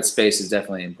own private space is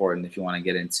definitely important if you want to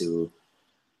get into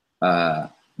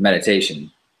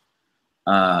meditation.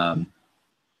 Good.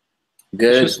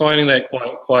 It's just finding that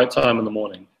quiet time in the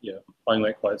morning. Yeah, finding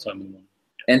that quiet time in the morning.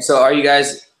 And so, are you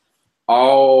guys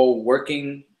all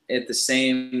working at the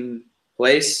same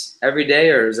place every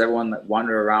day, or does everyone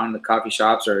wander around the coffee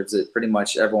shops, or is it pretty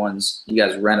much you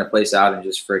guys rent a place out and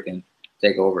just freaking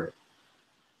take over it?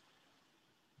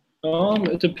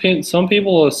 It depends. Some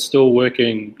people are still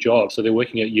working jobs, so they're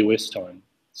working at US time.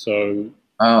 So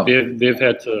they've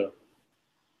had to,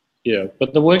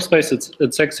 But the workspace,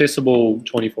 it's accessible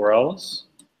 24 hours.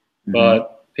 Mm-hmm.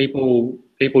 But people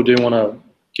do want to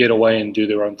get away and do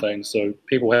their own thing. So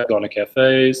people have gone to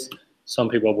cafes. Some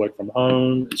people have worked from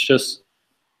home. It's just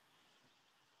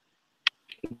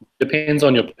depends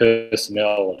on your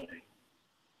personality.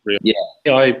 Really. Yeah.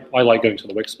 I like going to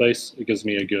the workspace. It gives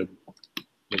me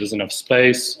there's enough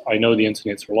space. I know the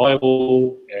internet's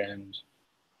reliable, and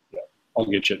I'll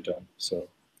get shit done. So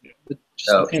it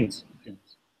just depends.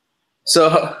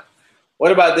 So,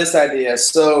 what about this idea?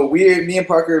 So me and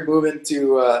Parker are moving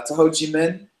to Ho Chi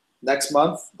Minh next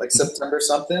month, like September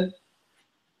something.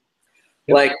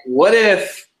 Yep. Like, what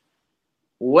if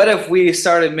we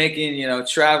started making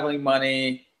traveling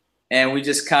money, and we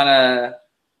just kind of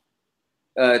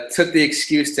took the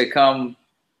excuse to come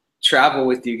travel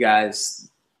with you guys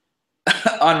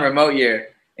on remote year,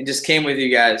 and just came with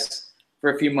you guys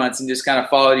for a few months and just kind of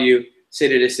followed you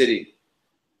city to city?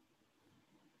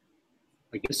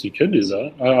 I guess you could do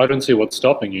that. I don't see what's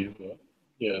stopping you. But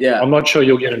yeah. I'm not sure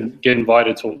you'll get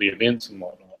invited to all the events and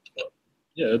whatnot. But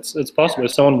yeah, it's possible.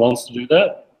 If someone wants to do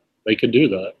that, they could do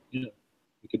that. Yeah,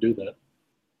 we could do that.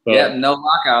 But, no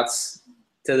lockouts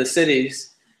to the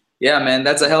cities. Yeah, man,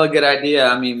 that's a hella good idea.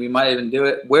 I mean, we might even do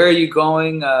it. Where are you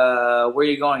going? Where are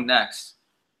you going next?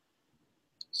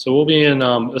 So we'll be in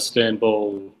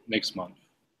Istanbul next month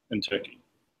in Turkey.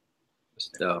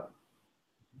 So,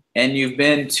 and you've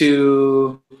been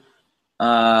to,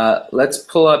 let's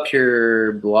pull up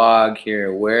your blog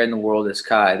here. Where in the world is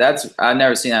Kai? I've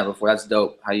never seen that before. That's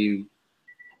dope. How you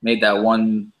made that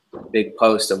one big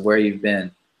post of where you've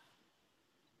been.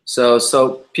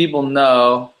 So people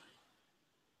know.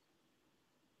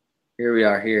 Here we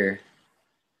are here.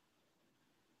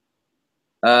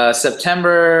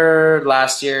 September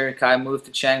last year, Kai moved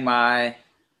to Chiang Mai,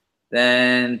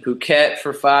 then Phuket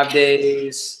for 5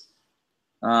 days,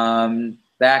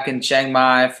 back in Chiang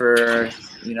Mai for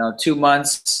 2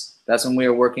 months. That's when we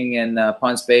were working in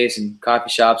Pun Space and coffee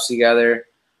shops together.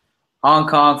 Hong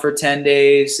Kong for 10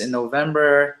 days in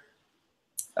November.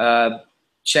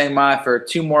 Chiang Mai for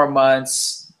 2 more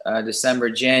months,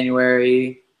 December,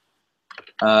 January.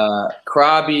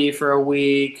 Krabi for a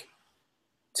week.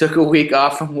 Took a week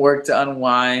off from work to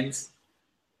unwind.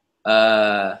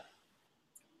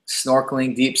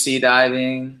 Snorkeling, deep sea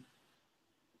diving.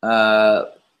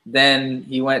 Then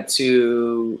he went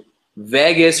to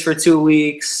Vegas for 2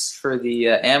 weeks for the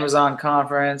Amazon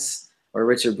conference, where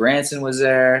Richard Branson was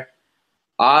there.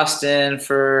 Austin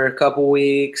for a couple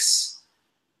weeks.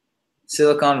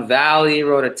 Silicon Valley,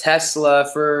 rode a Tesla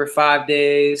for 5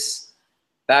 days.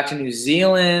 Back to New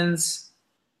Zealand.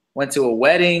 Went to a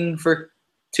wedding for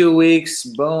 2 weeks.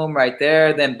 Boom, right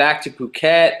there. Then back to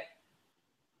Phuket.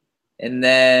 And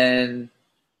then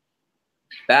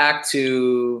back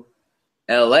to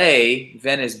LA,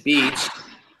 Venice Beach,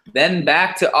 then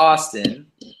back to Austin,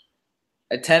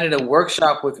 attended a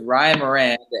workshop with Ryan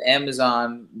Moran, the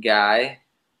Amazon guy,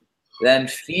 then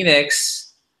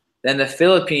Phoenix, then the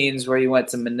Philippines where you went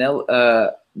to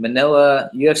Manila,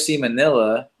 UFC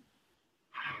Manila,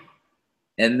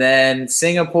 and then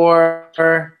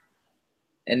Singapore,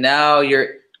 and now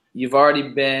you've already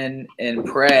been in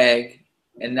Prague,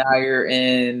 and now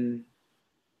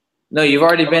you've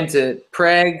already been to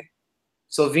Prague,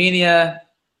 Slovenia,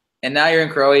 and now you're in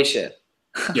Croatia.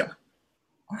 Yeah.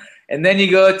 And then you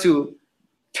go to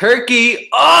Turkey.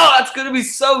 Oh, that's going to be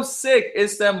so sick.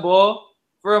 Istanbul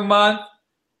for a month.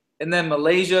 And then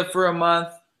Malaysia for a month.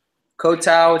 Koh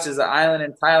Tao, which is an island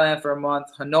in Thailand, for a month.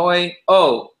 Hanoi.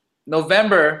 Oh,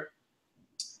 November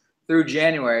through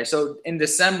January. So in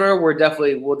December, we'll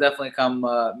definitely come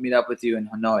meet up with you in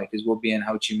Hanoi because we'll be in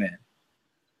Ho Chi Minh.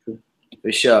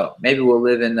 For sure. Maybe we'll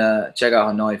live in check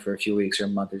out Hanoi for a few weeks or a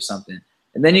month or something.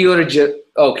 And then you go to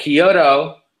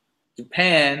Kyoto,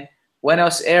 Japan,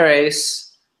 Buenos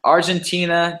Aires,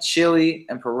 Argentina, Chile,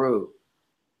 and Peru.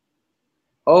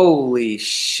 Holy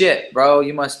shit, bro.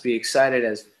 You must be excited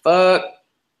as fuck.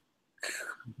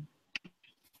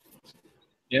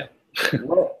 Yeah.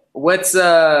 What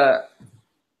stood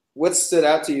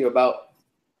out to you about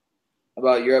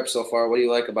Europe so far? What do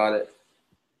you like about it?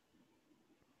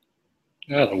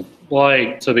 Yeah,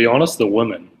 like, to be honest, the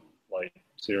women, like,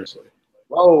 seriously.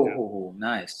 Oh, yeah.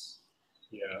 Nice.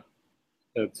 Yeah,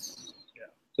 that's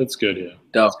good. Yeah,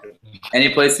 dope. Good.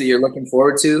 Any place that you're looking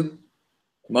forward to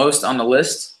most on the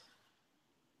list?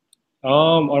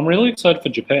 I'm really excited for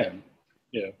Japan.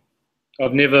 Yeah,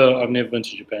 I've never been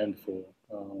to Japan before,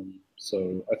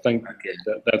 so I think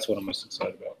that's what I'm most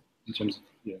excited about in terms of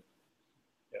yeah.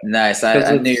 Nice.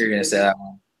 I knew you were gonna say that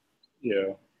one.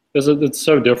 Yeah, because it's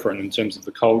so different in terms of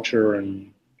the culture,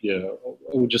 and yeah,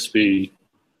 it would just be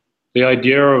the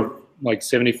idea of like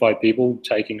 75 people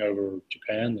taking over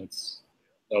Japan.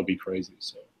 That'll be crazy.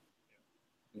 So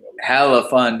hella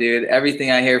fun, dude.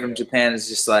 Everything I hear from Japan is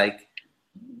just like,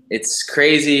 it's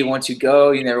crazy. Once you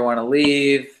go, you never want to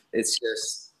leave. It's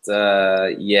just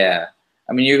yeah.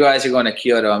 I mean, you guys are going to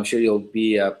Kyoto. I'm sure you'll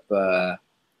be up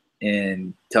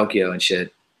in Tokyo and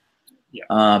shit.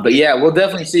 Yeah. But yeah, we'll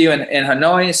definitely see you in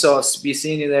Hanoi. So I'll be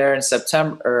seeing you there in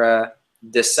September or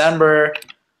December.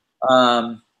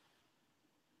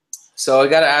 So I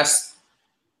got to ask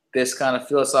this kind of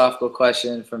philosophical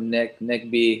question from Nick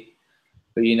B,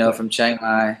 who you know from Chiang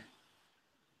Mai.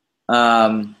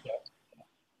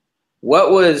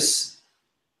 What was,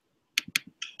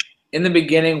 in the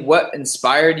beginning, what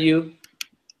inspired you?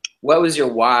 What was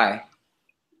your why?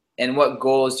 And what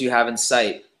goals do you have in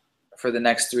sight for the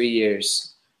next 3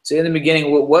 years? So in the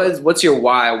beginning, what's your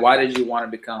why? Why did you want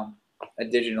to become a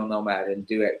digital nomad and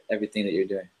do everything that you're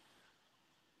doing?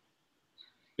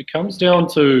 It comes down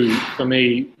to, for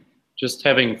me, just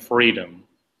having freedom.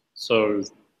 So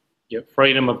yeah,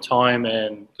 freedom of time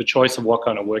and the choice of what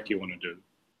kind of work you want to do.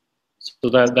 So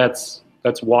that's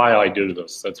why I do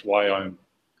this. That's why I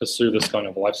pursue this kind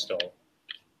of lifestyle.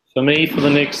 For me, for the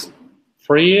next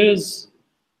 3 years,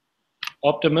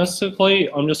 optimistically,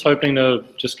 I'm just hoping to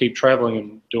just keep traveling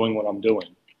and doing what I'm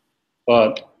doing.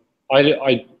 But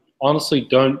I honestly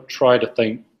don't try to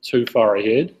think too far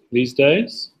ahead these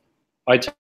days. I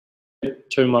take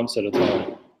 2 months at a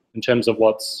time in terms of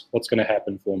what's going to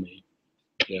happen for me.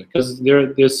 Yeah, because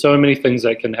there's so many things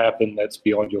that can happen that's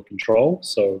beyond your control.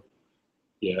 So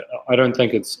yeah, I don't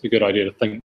think it's a good idea to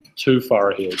think too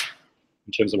far ahead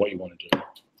in terms of what you want to do.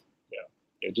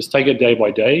 Yeah, just take it day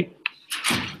by day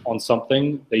on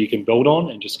something that you can build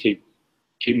on, and just keep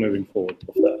moving forward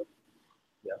with that.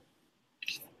 Yeah.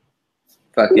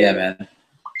 Fuck yeah, man.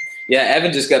 Yeah,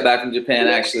 Evan just got back from Japan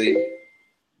actually.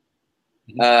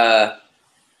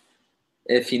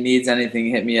 If he needs anything,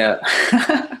 hit me up.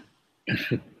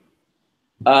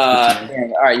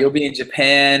 All right, you'll be in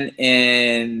Japan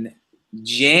in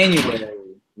January,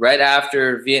 right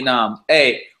after Vietnam.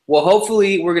 Hey, well,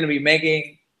 hopefully we're going to be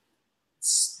making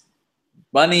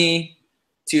money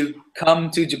to come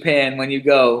to Japan when you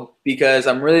go, because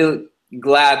I'm really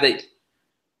glad that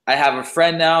I have a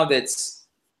friend now that's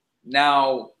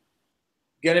now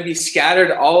going to be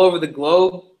scattered all over the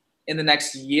globe in the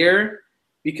next year,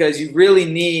 because you really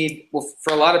need, well,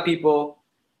 for a lot of people,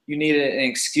 you need an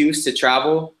excuse to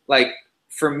travel. Like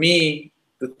for me,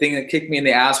 the thing that kicked me in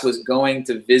the ass was going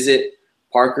to visit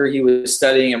Parker. He was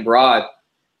studying abroad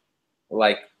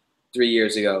like 2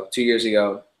 years ago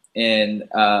in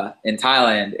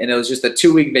Thailand. And it was just a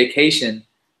 2-week vacation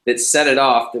that set it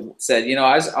off, that said, you know,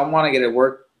 I want to get a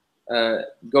work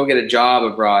go get a job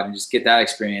abroad and just get that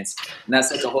experience. And that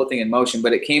set the whole thing in motion.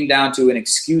 But it came down to an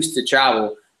excuse to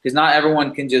travel, because not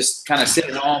everyone can just kind of sit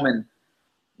at home and,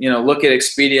 you know, look at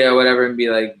Expedia or whatever and be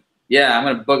like, yeah, I'm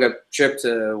going to book a trip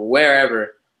to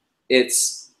wherever.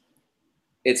 It's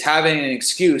having an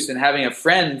excuse, and having a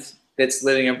friend that's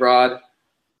living abroad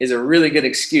is a really good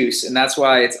excuse. And that's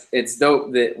why it's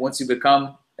dope that once you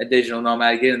become a digital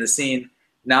nomad, get in the scene,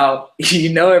 now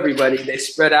you know everybody, they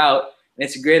spread out, and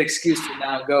it's a great excuse to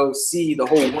now go see the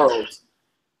whole world.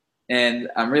 And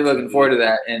I'm really looking forward to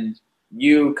that. And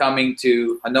you coming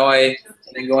to Hanoi and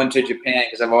then going to Japan,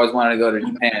 because I've always wanted to go to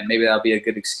Japan. Maybe that'll be a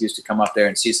good excuse to come up there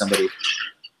and see somebody.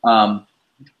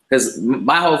 Because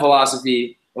my whole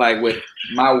philosophy, like with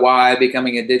my why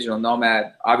becoming a digital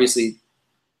nomad, obviously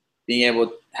being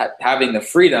able having the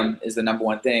freedom is the number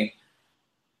one thing.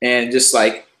 And just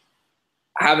like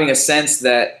having a sense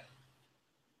that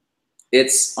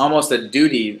it's almost a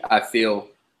duty, I feel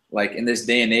like in this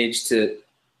day and age, to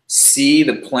see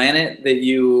the planet that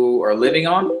you are living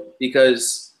on,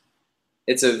 because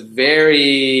it's a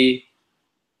very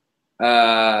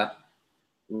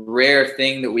rare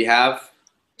thing that we have,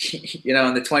 you know,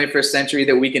 in the 21st century,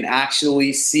 that we can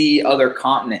actually see other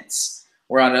continents.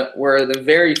 We're the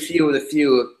very few of the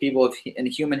few of people in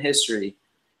human history.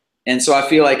 And so I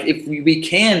feel like if we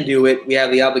can do it, we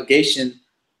have the obligation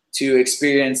to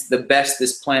experience the best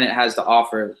this planet has to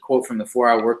offer. A quote from the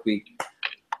 4-Hour Workweek.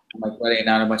 I'm like writing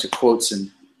down a bunch of quotes and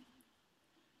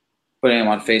putting them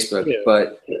on Facebook. Yeah.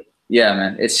 But yeah,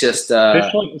 man, it's just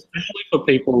especially for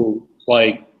people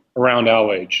like around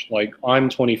our age. Like I'm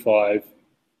 25.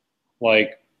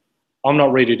 Like I'm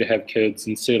not ready to have kids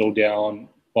and settle down,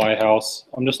 buy a house.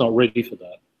 I'm just not ready for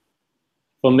that.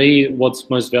 For me, what's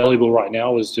most valuable right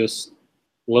now is just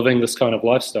living this kind of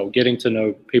lifestyle, getting to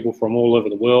know people from all over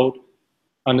the world,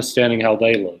 understanding how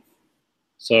they live.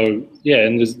 So yeah,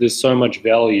 and there's so much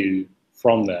value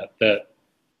from that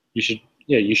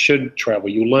you should travel.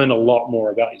 You learn a lot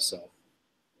more about yourself.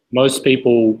 Most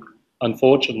people,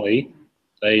 unfortunately,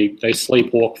 they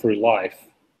sleepwalk through life,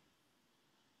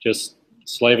 just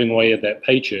slaving away at that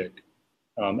paycheck,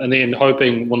 and then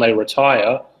hoping when they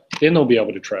retire, then they'll be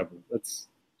able to travel. That's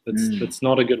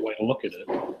not a good way to look at it.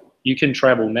 You can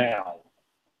travel now.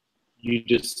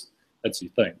 That's the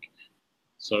thing.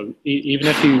 So even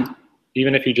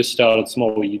if you just started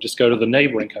small, you just go to the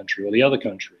neighboring country or the other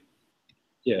country.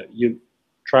 Yeah,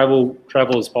 travel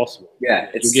is possible.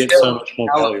 Yeah, you get so much more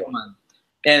value.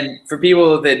 And for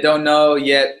people that don't know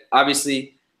yet,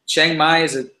 obviously Chiang Mai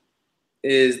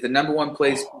is the number one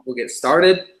place people get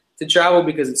started to travel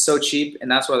because it's so cheap, and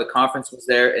that's why the conference was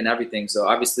there and everything. So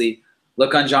obviously,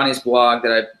 look on Johnny's blog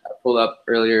that I pulled up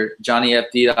earlier,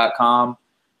 johnnyfd.com.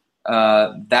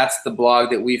 That's the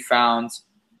blog that we found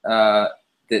that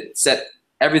set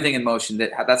everything in motion.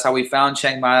 That's how we found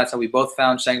Chiang Mai. That's how we both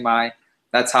found Chiang Mai.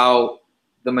 That's how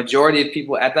the majority of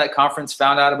people at that conference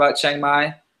found out about Chiang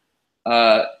Mai.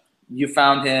 You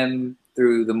found him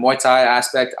through the Muay Thai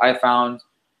aspect. I found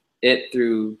it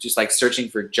through just like searching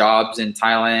for jobs in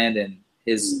Thailand, and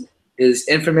his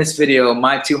infamous video,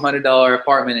 My $200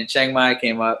 Apartment in Chiang Mai,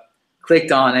 came up.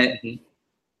 Clicked on it. Mm-hmm.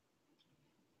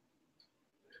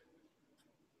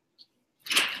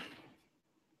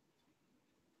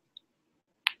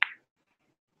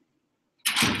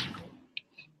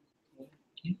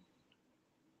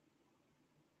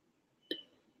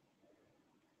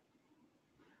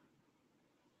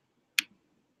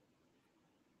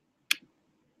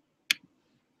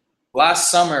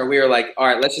 Last summer, we were like, all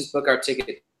right, let's just book our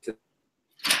ticket.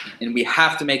 And we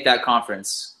have to make that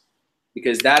conference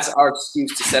because that's our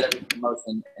excuse to set it in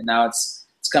motion. And now it's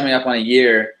coming up on a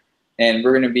year, and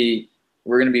we're gonna be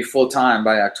full time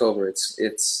by October.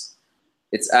 It's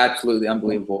absolutely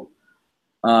unbelievable.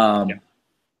 Yeah.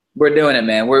 We're doing it,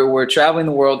 man. We're traveling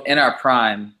the world in our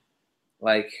prime.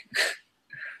 Like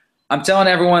I'm telling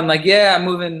everyone, like, yeah, I'm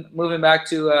moving back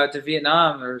to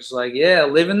Vietnam. Or it's like, yeah,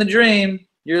 living the dream.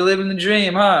 You're living the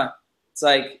dream, huh? It's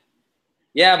like,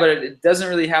 yeah, but it doesn't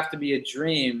really have to be a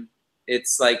dream.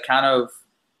 It's like kind of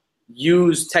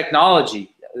use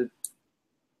technology.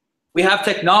 We have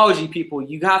technology, people.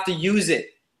 You have to use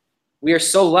it. We are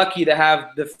so lucky to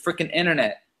have the freaking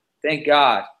internet. Thank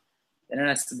God. The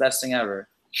internet's the best thing ever.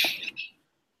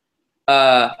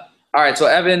 All right, so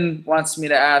Evan wants me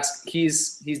to ask.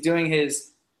 He's doing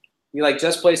his. He like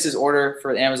just placed his order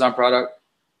for the Amazon product.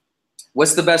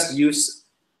 What's the best use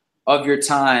of your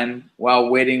time while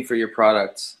waiting for your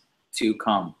product to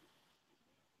come?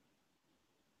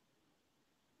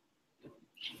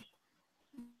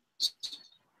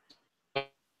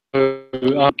 Getting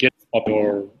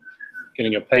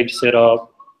your page set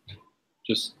up,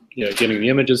 just getting the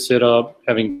images set up,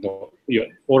 having your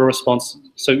order response,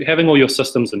 so having all your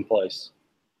systems in place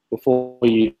before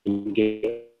you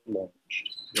get launched.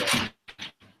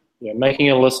 Making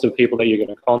a list of people that you're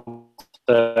going to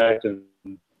contact and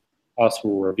ask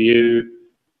for a review.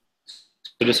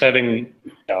 So just having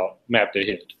mapped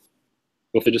ahead.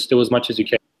 Or just do as much as you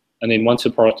can. And then once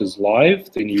the product is live,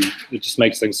 then it just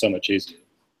makes things so much easier.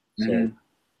 So,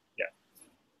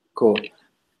 Cool.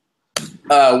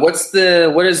 What is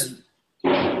the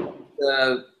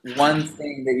one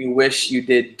thing that you wish you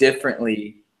did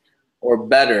differently or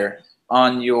better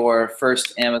on your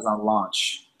first Amazon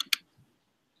launch?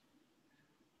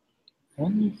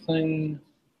 One thing.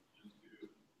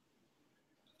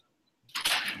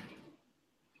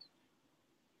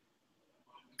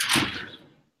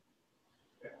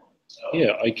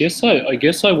 Yeah, I guess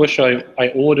I wish I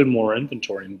ordered more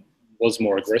inventory and was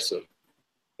more aggressive.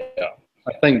 Yeah,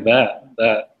 I think that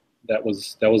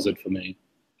was it for me.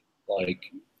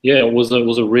 Like, it was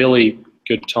a really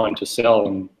good time to sell,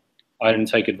 and I didn't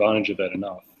take advantage of that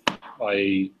enough.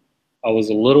 I was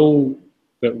a little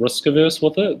bit risk averse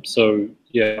with it, so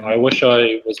I wish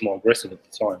I was more aggressive at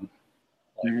the time.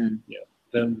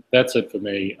 Then that's it for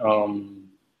me.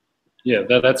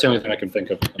 That's the only thing I can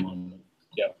think of at the moment.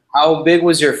 Yeah. How big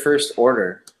was your first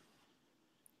order?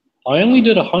 I only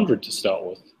did 100 to start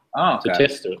with. Oh, okay. To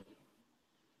test it.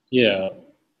 Yeah.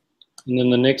 And then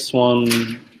the next one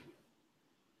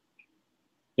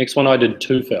I did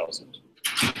 2,000.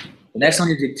 The next one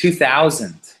you did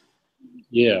 2,000.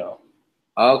 Yeah.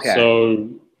 Okay. So,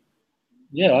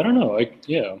 I don't know. At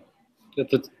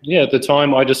the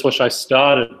time, I just wish I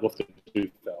started with the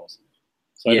 2,000.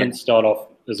 So I didn't start off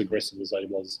as aggressive as I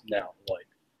was now. Like,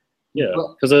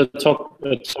 because it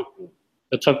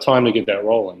took time to get that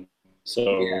rolling.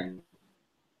 So, and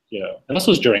this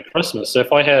was during Christmas. So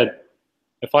if I had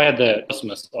that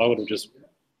Christmas, I would have just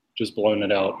blown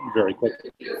it out very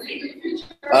quickly. In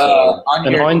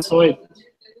hindsight,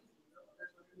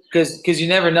 because you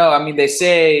never know. I mean, they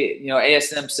say,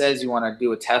 ASM says you want to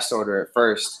do a test order at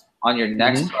first. On your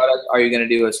next product, are you going to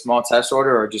do a small test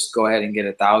order or just go ahead and get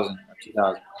 1,000 or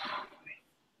 2,000?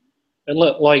 And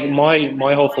like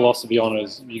my whole philosophy on it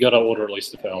is you got to order at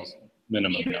least 1,000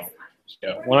 minimum now.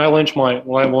 Yeah. When I launched my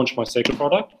second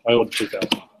product, I ordered 2,000.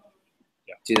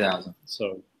 Yeah. 2,000.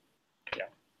 So,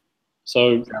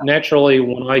 So naturally,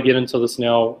 when I get into this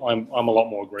now, I'm a lot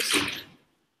more aggressive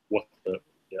with it.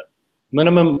 Yeah.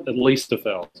 Minimum at least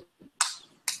 1,000.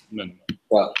 Minimum.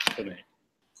 Well, for me.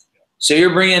 So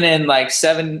you're bringing in like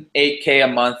 7-8K a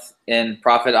month in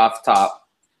profit off top,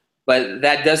 but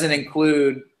that doesn't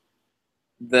include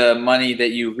the money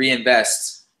that you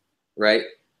reinvest, right?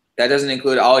 That doesn't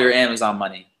include all your Amazon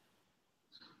money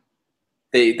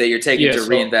that you're taking to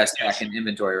reinvest back in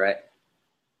inventory, right?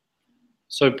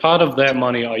 So part of that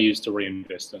money I use to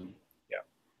reinvest in. Yeah.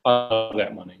 Part of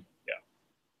that money. Yeah.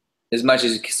 As much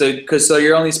as so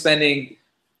you're only spending.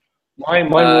 My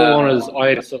rule on is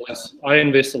I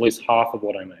invest at least half of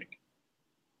what I make.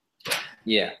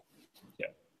 Yeah. Yeah.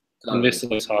 Invest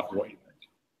at least half of what you make.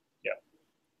 Yeah.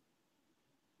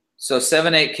 So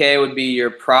 7-8K would be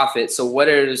your profit. So what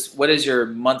is your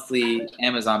monthly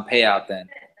Amazon payout then?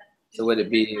 So what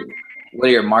are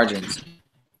your margins?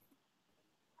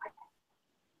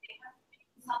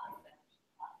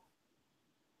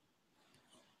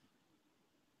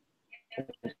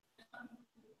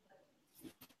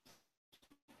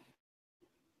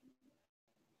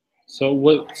 So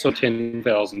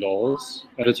 $10,000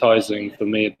 advertising for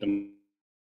me at the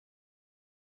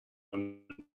moment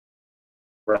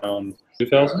around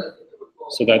 2,000.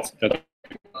 So that's.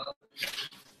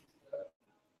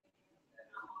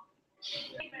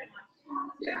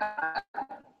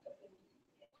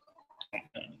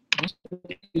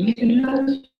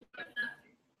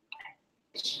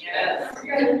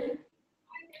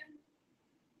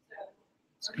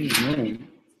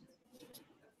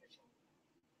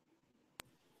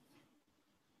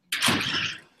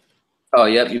 Oh,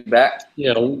 yep, you back?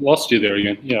 Yeah, lost you there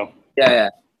again. Yeah. Yeah.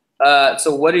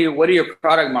 So what are your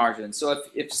product margins? So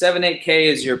if 7-8K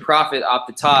is your profit off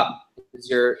the top,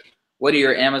 what are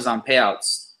your Amazon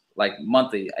payouts like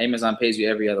monthly? Amazon pays you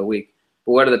every other week,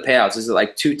 but what are the payouts? Is it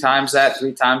like 2 times that,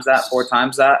 3 times that, 4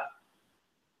 times that?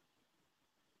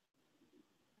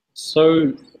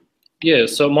 So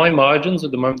so my margins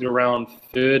at the moment are around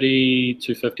 30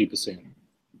 to 50%.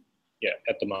 Yeah,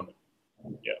 at the moment.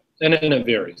 Yeah, and it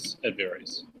varies. It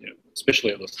varies. Yeah,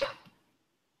 especially at this time.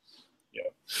 Yeah,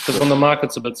 because when the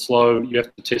market's a bit slow, you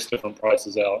have to test different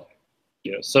prices out.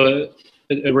 Yeah, so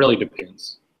it really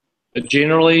depends. But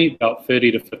generally, about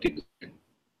 30 to 50%. Yeah.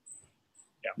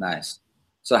 Nice.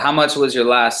 So how much was your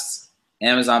last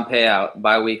Amazon payout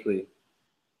biweekly?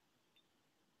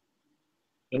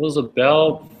 It was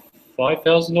about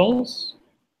 $5,000.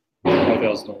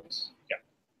 $5,000. Yeah.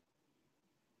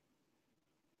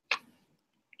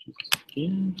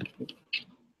 Again. Again.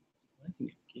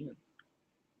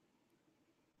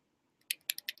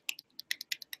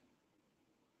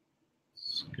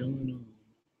 What's going on?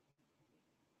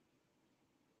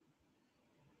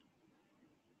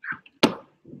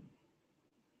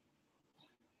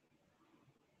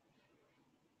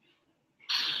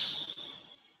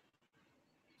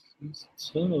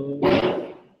 So.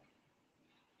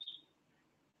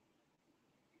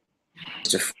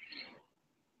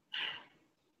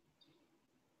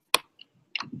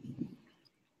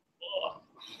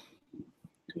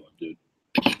 Come on,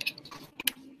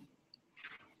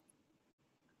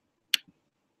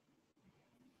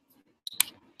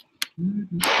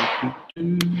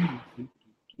 dude.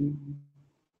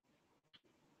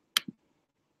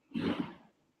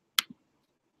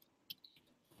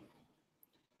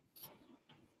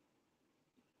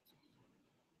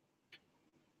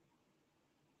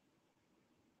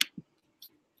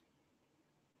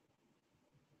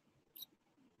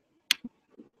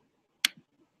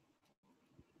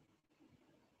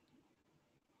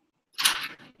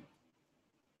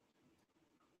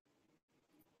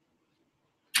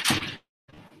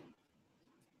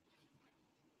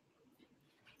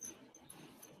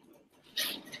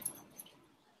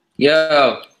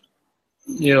 Yo.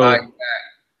 Yo. All right.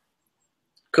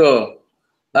 Cool.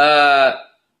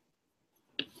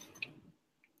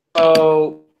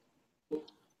 So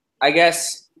I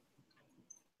guess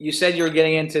you said you were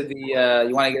getting into the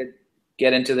you want to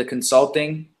get into the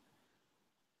consulting.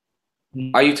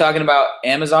 Are you talking about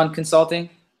Amazon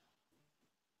consulting?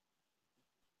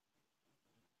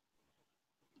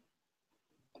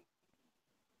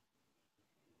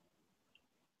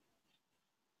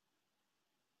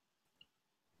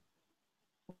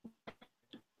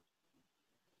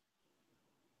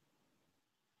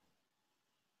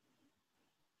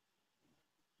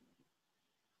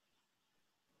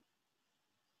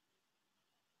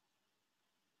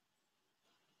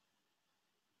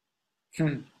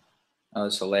 Oh,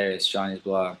 it's hilarious. Johnny's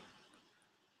blog.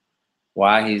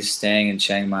 Why he's staying in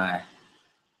Chiang Mai.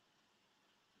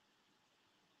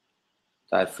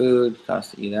 Thai food,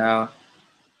 cost to eat out.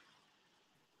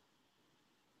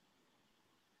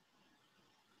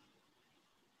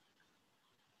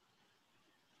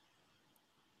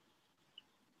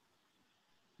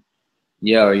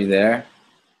 Yo, are you there?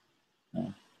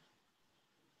 Oh.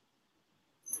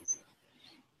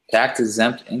 Tax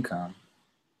exempt income.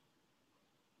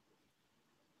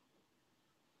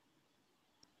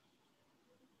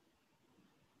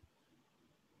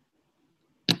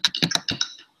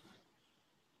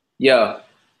 Yo.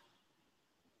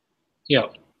 Yeah.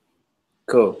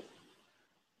 Cool.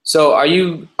 So are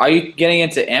you getting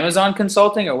into Amazon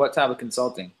consulting or what type of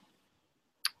consulting?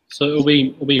 So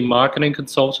it'll be marketing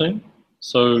consulting.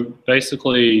 So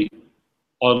basically,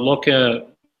 I'd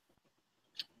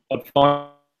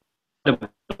find a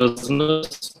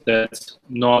business that's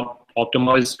not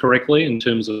optimized correctly in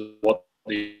terms of what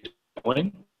they're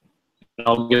doing. And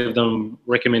I'll give them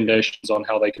recommendations on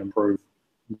how they can improve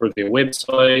their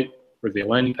website, improve their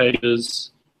landing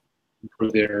pages,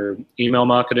 improve their email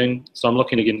marketing. So I'm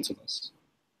looking to get into this.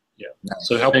 Yeah. Nice.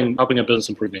 So helping a business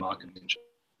improve their marketing.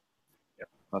 Yeah.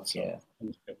 That's yeah.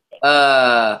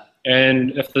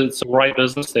 And if it's the right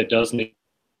business that does need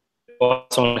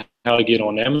advice on how to get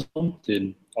on Amazon,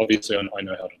 then obviously I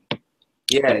know how to.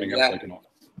 Yeah. Exactly.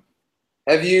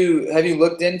 Have you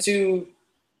looked into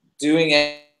doing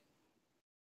it?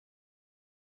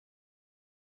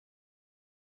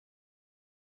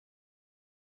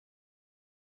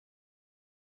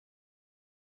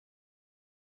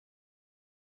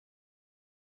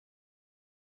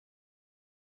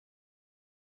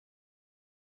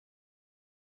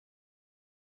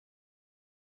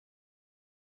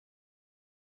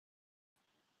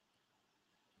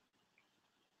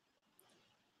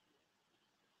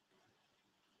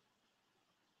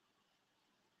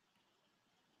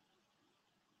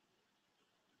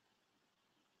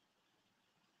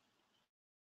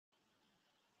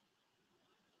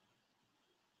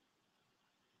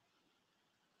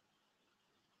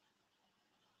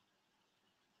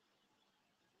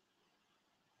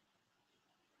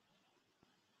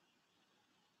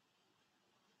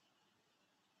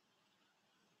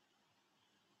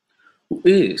 Who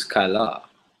is Kyla?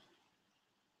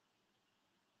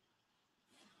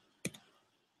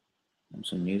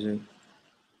 Some music.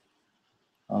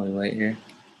 While we wait here.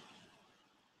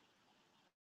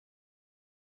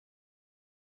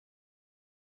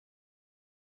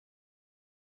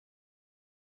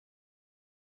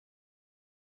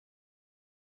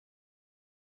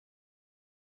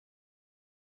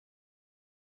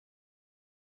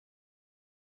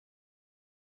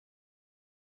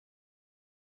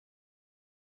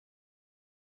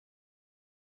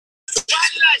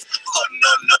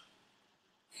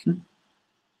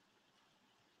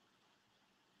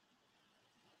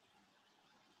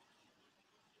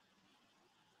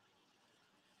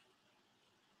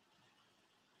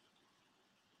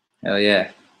 Hell yeah.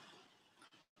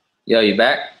 Yo, you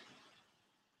back?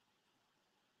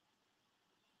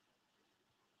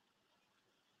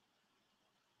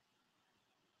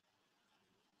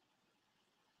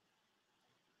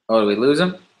 Oh, did we lose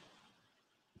him?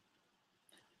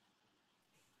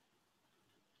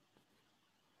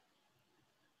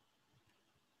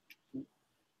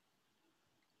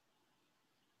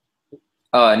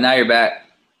 Oh, now you're back.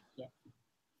 Yeah.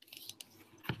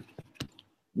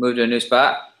 Move to a new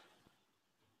spot.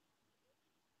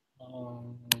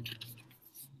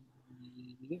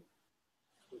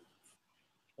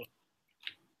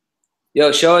 Yo,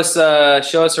 show us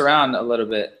around a little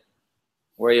bit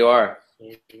where you are.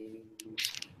 Yeah.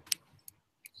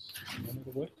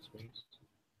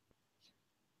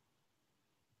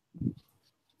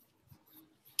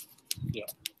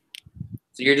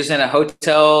 So you're just in a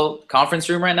hotel conference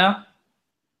room right now?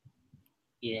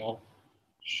 Yeah.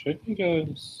 Should you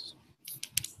guys?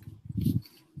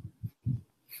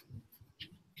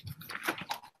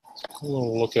 A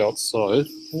little look outside.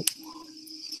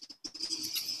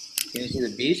 Can you see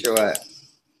the beach or what?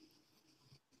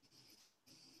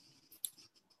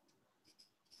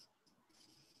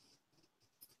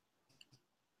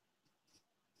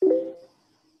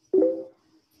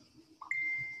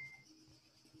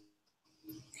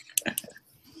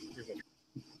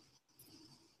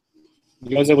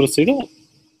 You guys able to see that?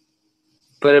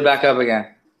 Put it back up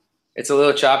again. It's a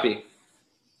little choppy.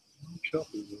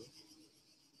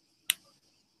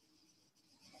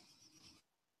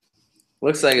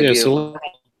 Looks like a beautiful. So a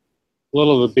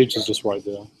little of the beach is just right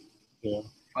there. Yeah.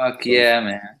 Fuck yeah,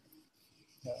 man.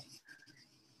 Yeah.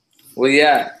 Well,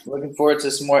 yeah. Looking forward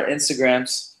to some more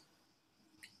Instagrams.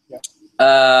 Yeah.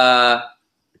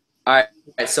 All right.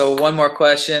 So one more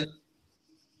question.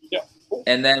 Yeah.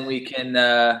 And then we can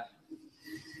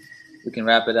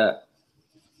wrap it up.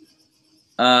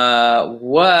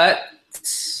 What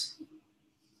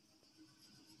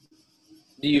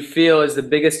do you feel is the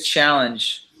biggest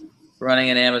challenge running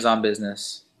an Amazon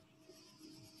business?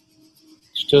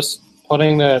 It's just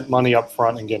putting that money up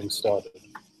front and getting started.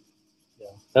 Yeah,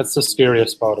 that's the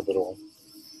scariest part of it all.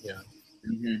 Yeah.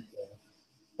 Mm-hmm. Yeah.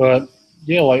 But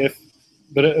yeah,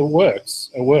 but it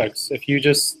works. It works if you're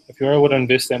able to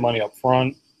invest that money up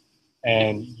front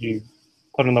and you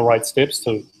put in the right steps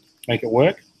to make it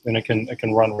work, then it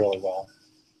can run really well.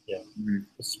 Yeah. Mm-hmm.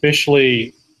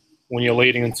 Especially when you're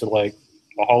leading into like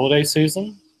a holiday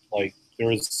season, like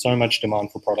there is so much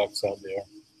demand for products out there.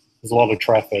 There's a lot of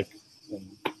traffic,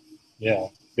 and yeah,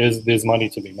 there's money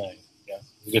to be made. Yeah,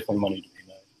 there's definitely money to be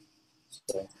made.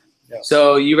 So, yeah.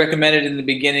 So you recommended in the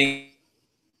beginning.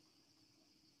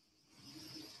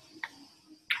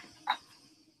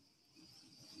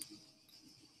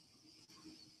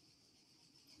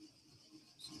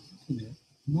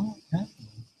 Not happening.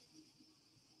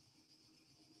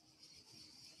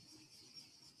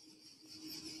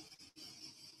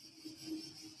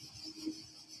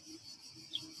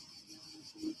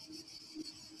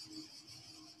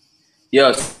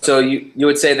 Yo, so you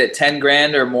would say that 10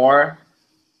 grand or more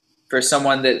for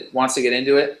someone that wants to get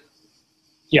into it?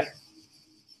 Yeah.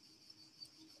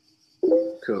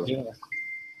 Cool. Yeah.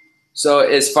 So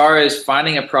as far as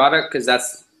finding a product, because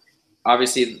that's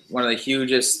obviously one of the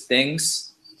hugest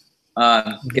things,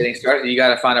 getting started, you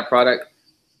got to find a product.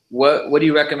 What do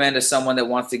you recommend to someone that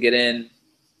wants to get in?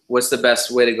 What's the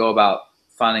best way to go about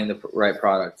finding the right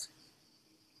product?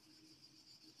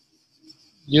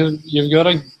 You've got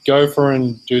to go for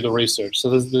and do the research.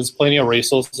 So there's plenty of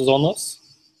resources on this.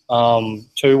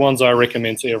 Two ones I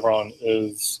recommend to everyone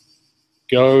is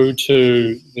go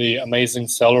to the Amazing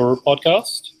Seller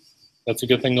podcast. That's a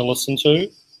good thing to listen to.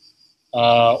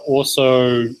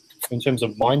 Also, in terms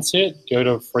of mindset, go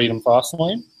to Freedom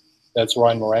Fastlane. That's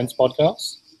Ryan Moran's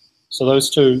podcast. So those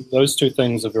two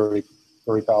things are very,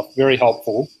 very powerful, very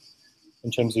helpful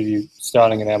in terms of you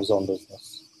starting an Amazon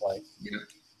business. Like, yeah.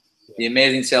 The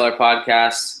Amazing Seller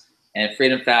podcast and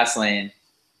Freedom Fastlane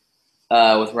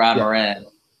with Ryan Moran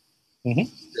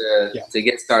to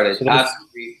get started. So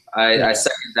absolutely, I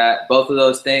second that. Both of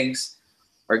those things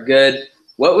are good.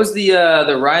 What was the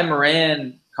Ryan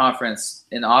Moran conference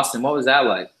in Austin? What was that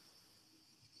like?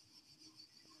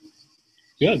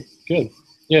 Good.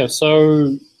 Yeah,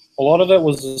 so a lot of it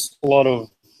was just a lot of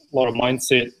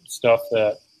mindset stuff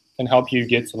that can help you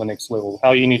get to the next level.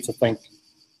 How you need to think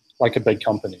like a big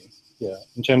company. Yeah,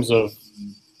 in terms of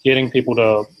getting people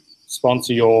to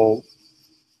sponsor your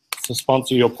to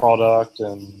sponsor your product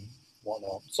and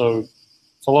whatnot. So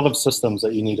it's a lot of systems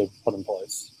that you need to put in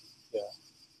place. Yeah.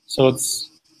 So it's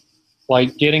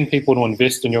like getting people to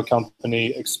invest in your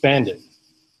company, expanding.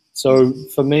 So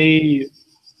for me,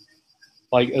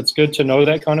 like, it's good to know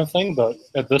that kind of thing, but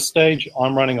at this stage,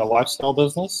 I'm running a lifestyle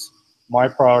business. My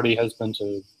priority has been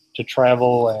to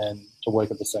travel and to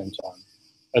work at the same time.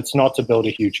 It's not to build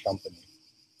a huge company.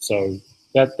 So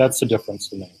that's the difference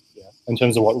for me, yeah, in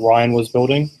terms of what Ryan was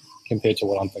building compared to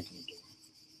what I'm thinking of doing.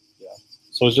 Yeah.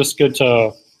 So it's just good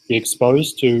to be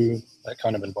exposed to that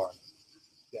kind of environment.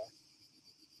 Yeah.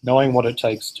 Knowing what it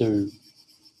takes to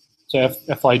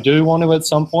if I do want to at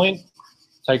some point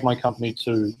take my company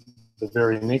to the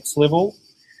very next level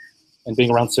and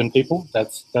being around certain people,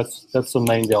 that's the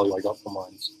main value I got from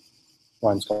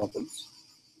Ryan's conference.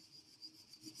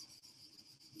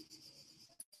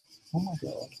 Oh my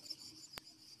God.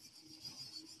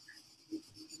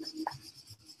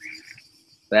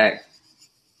 Back.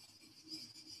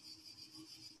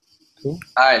 Cool.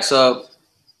 All right, so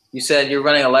you said you're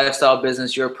running a lifestyle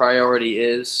business. Your priority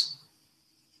is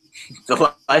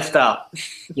the lifestyle.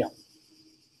 Yeah.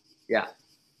 Yeah.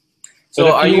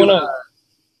 So are you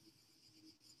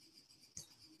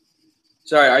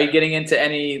sorry, are you getting into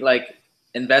any, like,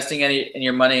 investing in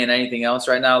your money in anything else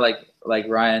right now, like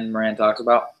Ryan Moran talks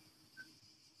about?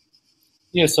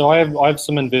 Yeah, so I have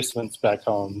some investments back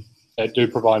home that do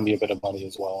provide me a bit of money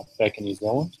as well back in New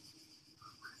Zealand.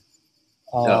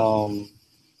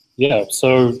 Yeah,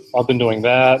 so I've been doing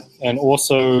that, and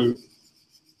also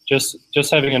just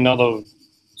having another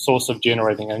source of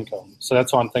generating income. So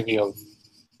that's why I'm thinking of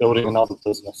building another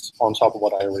business on top of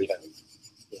what I already have.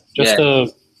 Yeah.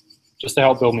 Just to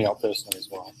help build me up personally as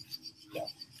well. Yeah.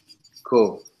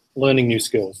 Cool. Learning new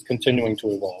skills, continuing to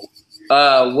evolve.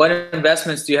 What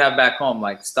investments do you have back home?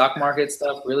 Like stock market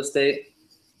stuff, real estate?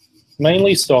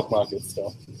 Mainly stock market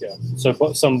stuff. Yeah.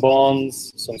 So some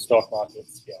bonds, some stock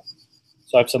markets. Yeah.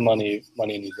 So I have some money in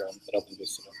New Zealand that I've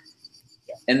invested in.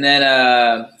 Yeah. And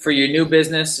then for your new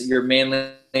business, you're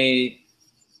mainly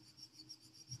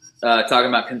talking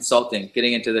about consulting,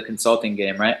 getting into the consulting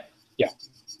game, right? Yeah.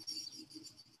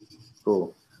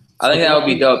 Cool. I think that would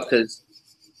be dope because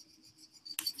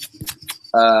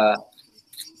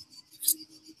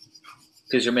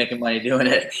you're making money doing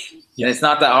it. Yeah. And it's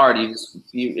not that hard.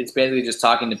 It's basically just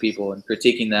talking to people and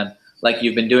critiquing them like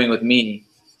you've been doing with me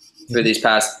for these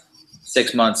past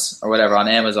 6 months or whatever on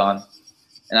Amazon.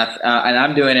 And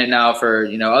I'm doing it now for,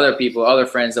 other people, other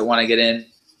friends that want to get in.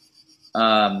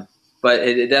 But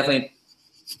it definitely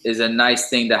is a nice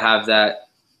thing to have that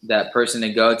person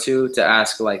to go to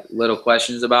ask like little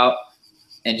questions about,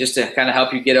 and just to kind of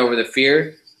help you get over the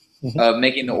fear of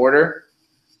making the order.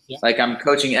 Yeah. Like I'm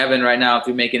coaching Evan right now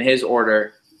through making his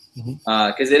order,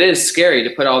 because it is scary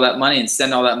to put all that money and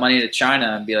send all that money to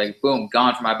China and be like, boom,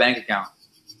 gone from my bank account.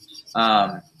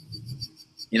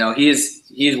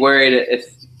 He's worried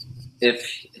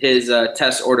if his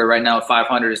test order right now at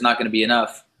 500 is not going to be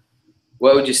enough.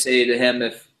 What would you say to him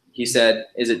if he said,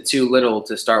 is it too little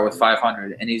to start with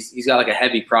 500? And he's got like a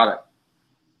heavy product.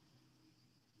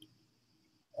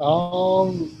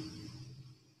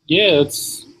 Yeah,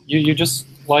 it's you just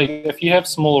like, if you have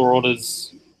smaller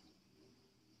orders,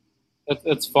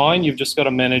 it's fine. You've just got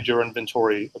to manage your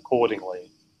inventory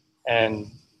accordingly, and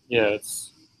you've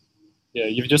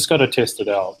just got to test it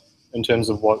out in terms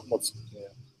of what's.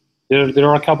 Yeah. There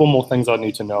are a couple more things I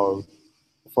need to know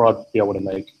before I'd be able to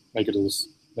make a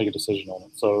decision on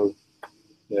it. So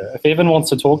yeah, if Evan wants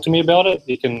to talk to me about it,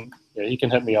 he can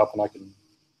hit me up and I can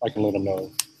let him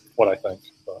know what I think.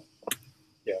 But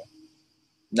yeah.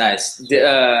 Nice.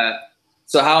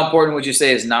 So how important would you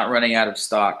say is not running out of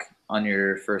stock on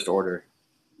your first order?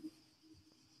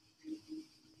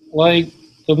 With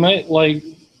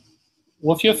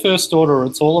your first order,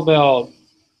 it's all about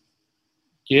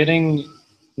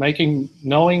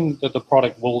knowing that the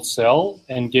product will sell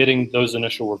and getting those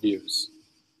initial reviews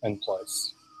in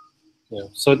place. Yeah.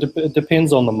 So it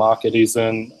depends on the market he's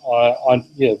in.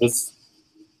 There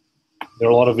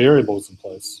are a lot of variables in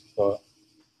place, but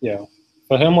yeah.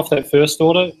 For him, with that first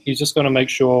order, he's just going to make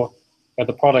sure that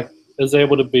the product is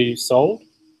able to be sold.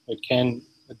 It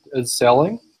is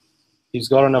selling. He's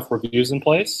got enough reviews in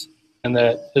place, and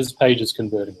that his page is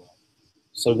converting well.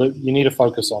 So you need to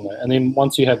focus on that. And then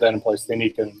once you have that in place, then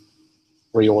you can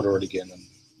reorder it again and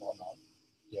whatnot.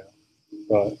 Yeah.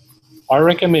 But I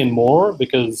recommend more,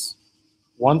 because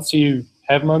once you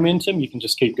have momentum, you can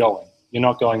just keep going. You're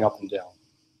not going up and down.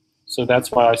 So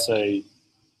that's why I say,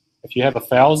 if you have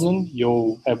 1,000,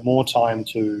 you'll have more time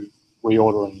to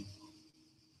reorder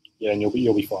and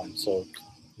you'll be fine. So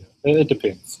yeah, it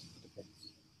depends.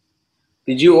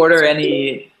 Did you order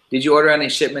any? Did you order any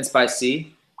shipments by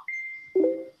sea?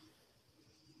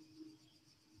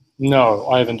 No,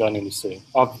 I haven't done any sea.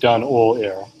 I've done all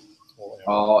air.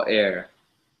 All air.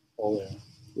 All air.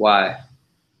 Why?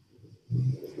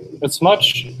 It's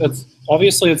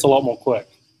obviously it's a lot more quick.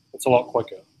 It's a lot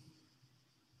quicker.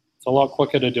 It's a lot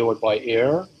quicker to do it by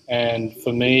air. And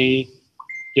for me,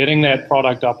 getting that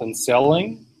product up and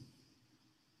selling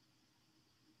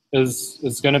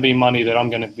is going to be money that I'm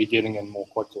going to be getting in more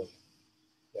quickly.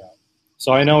 Yeah.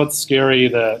 So I know it's scary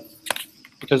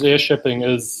because air shipping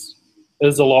is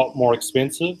a lot more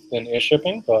expensive than air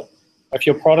shipping, but if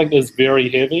your product is very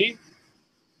heavy,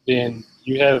 then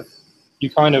you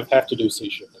kind of have to do sea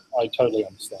shipping. I totally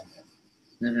understand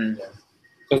that. Mm-hmm. Yeah.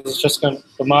 Because it's just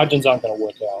the margins aren't going to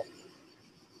work out.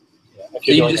 Yeah.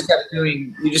 So you just kept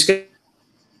doing. You just kept.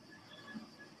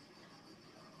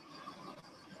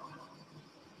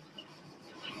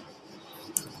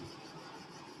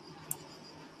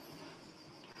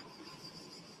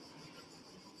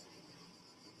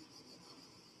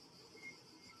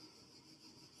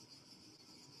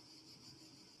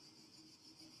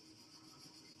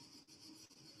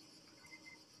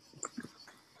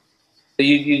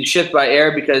 You shipped by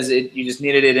air because you just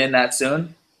needed it in that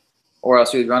soon, or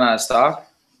else you'd run out of stock.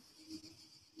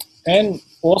 And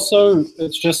also,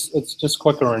 it's just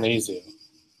quicker and easier.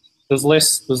 There's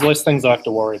less things I have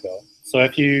to worry about. So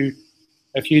if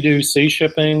you do sea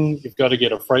shipping, you've got to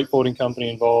get a freight forwarding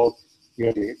company involved. You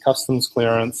got to get customs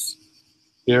clearance.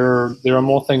 There are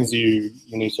more things you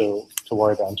need to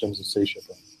worry about in terms of sea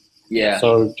shipping. Yeah.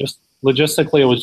 So just logistically, it was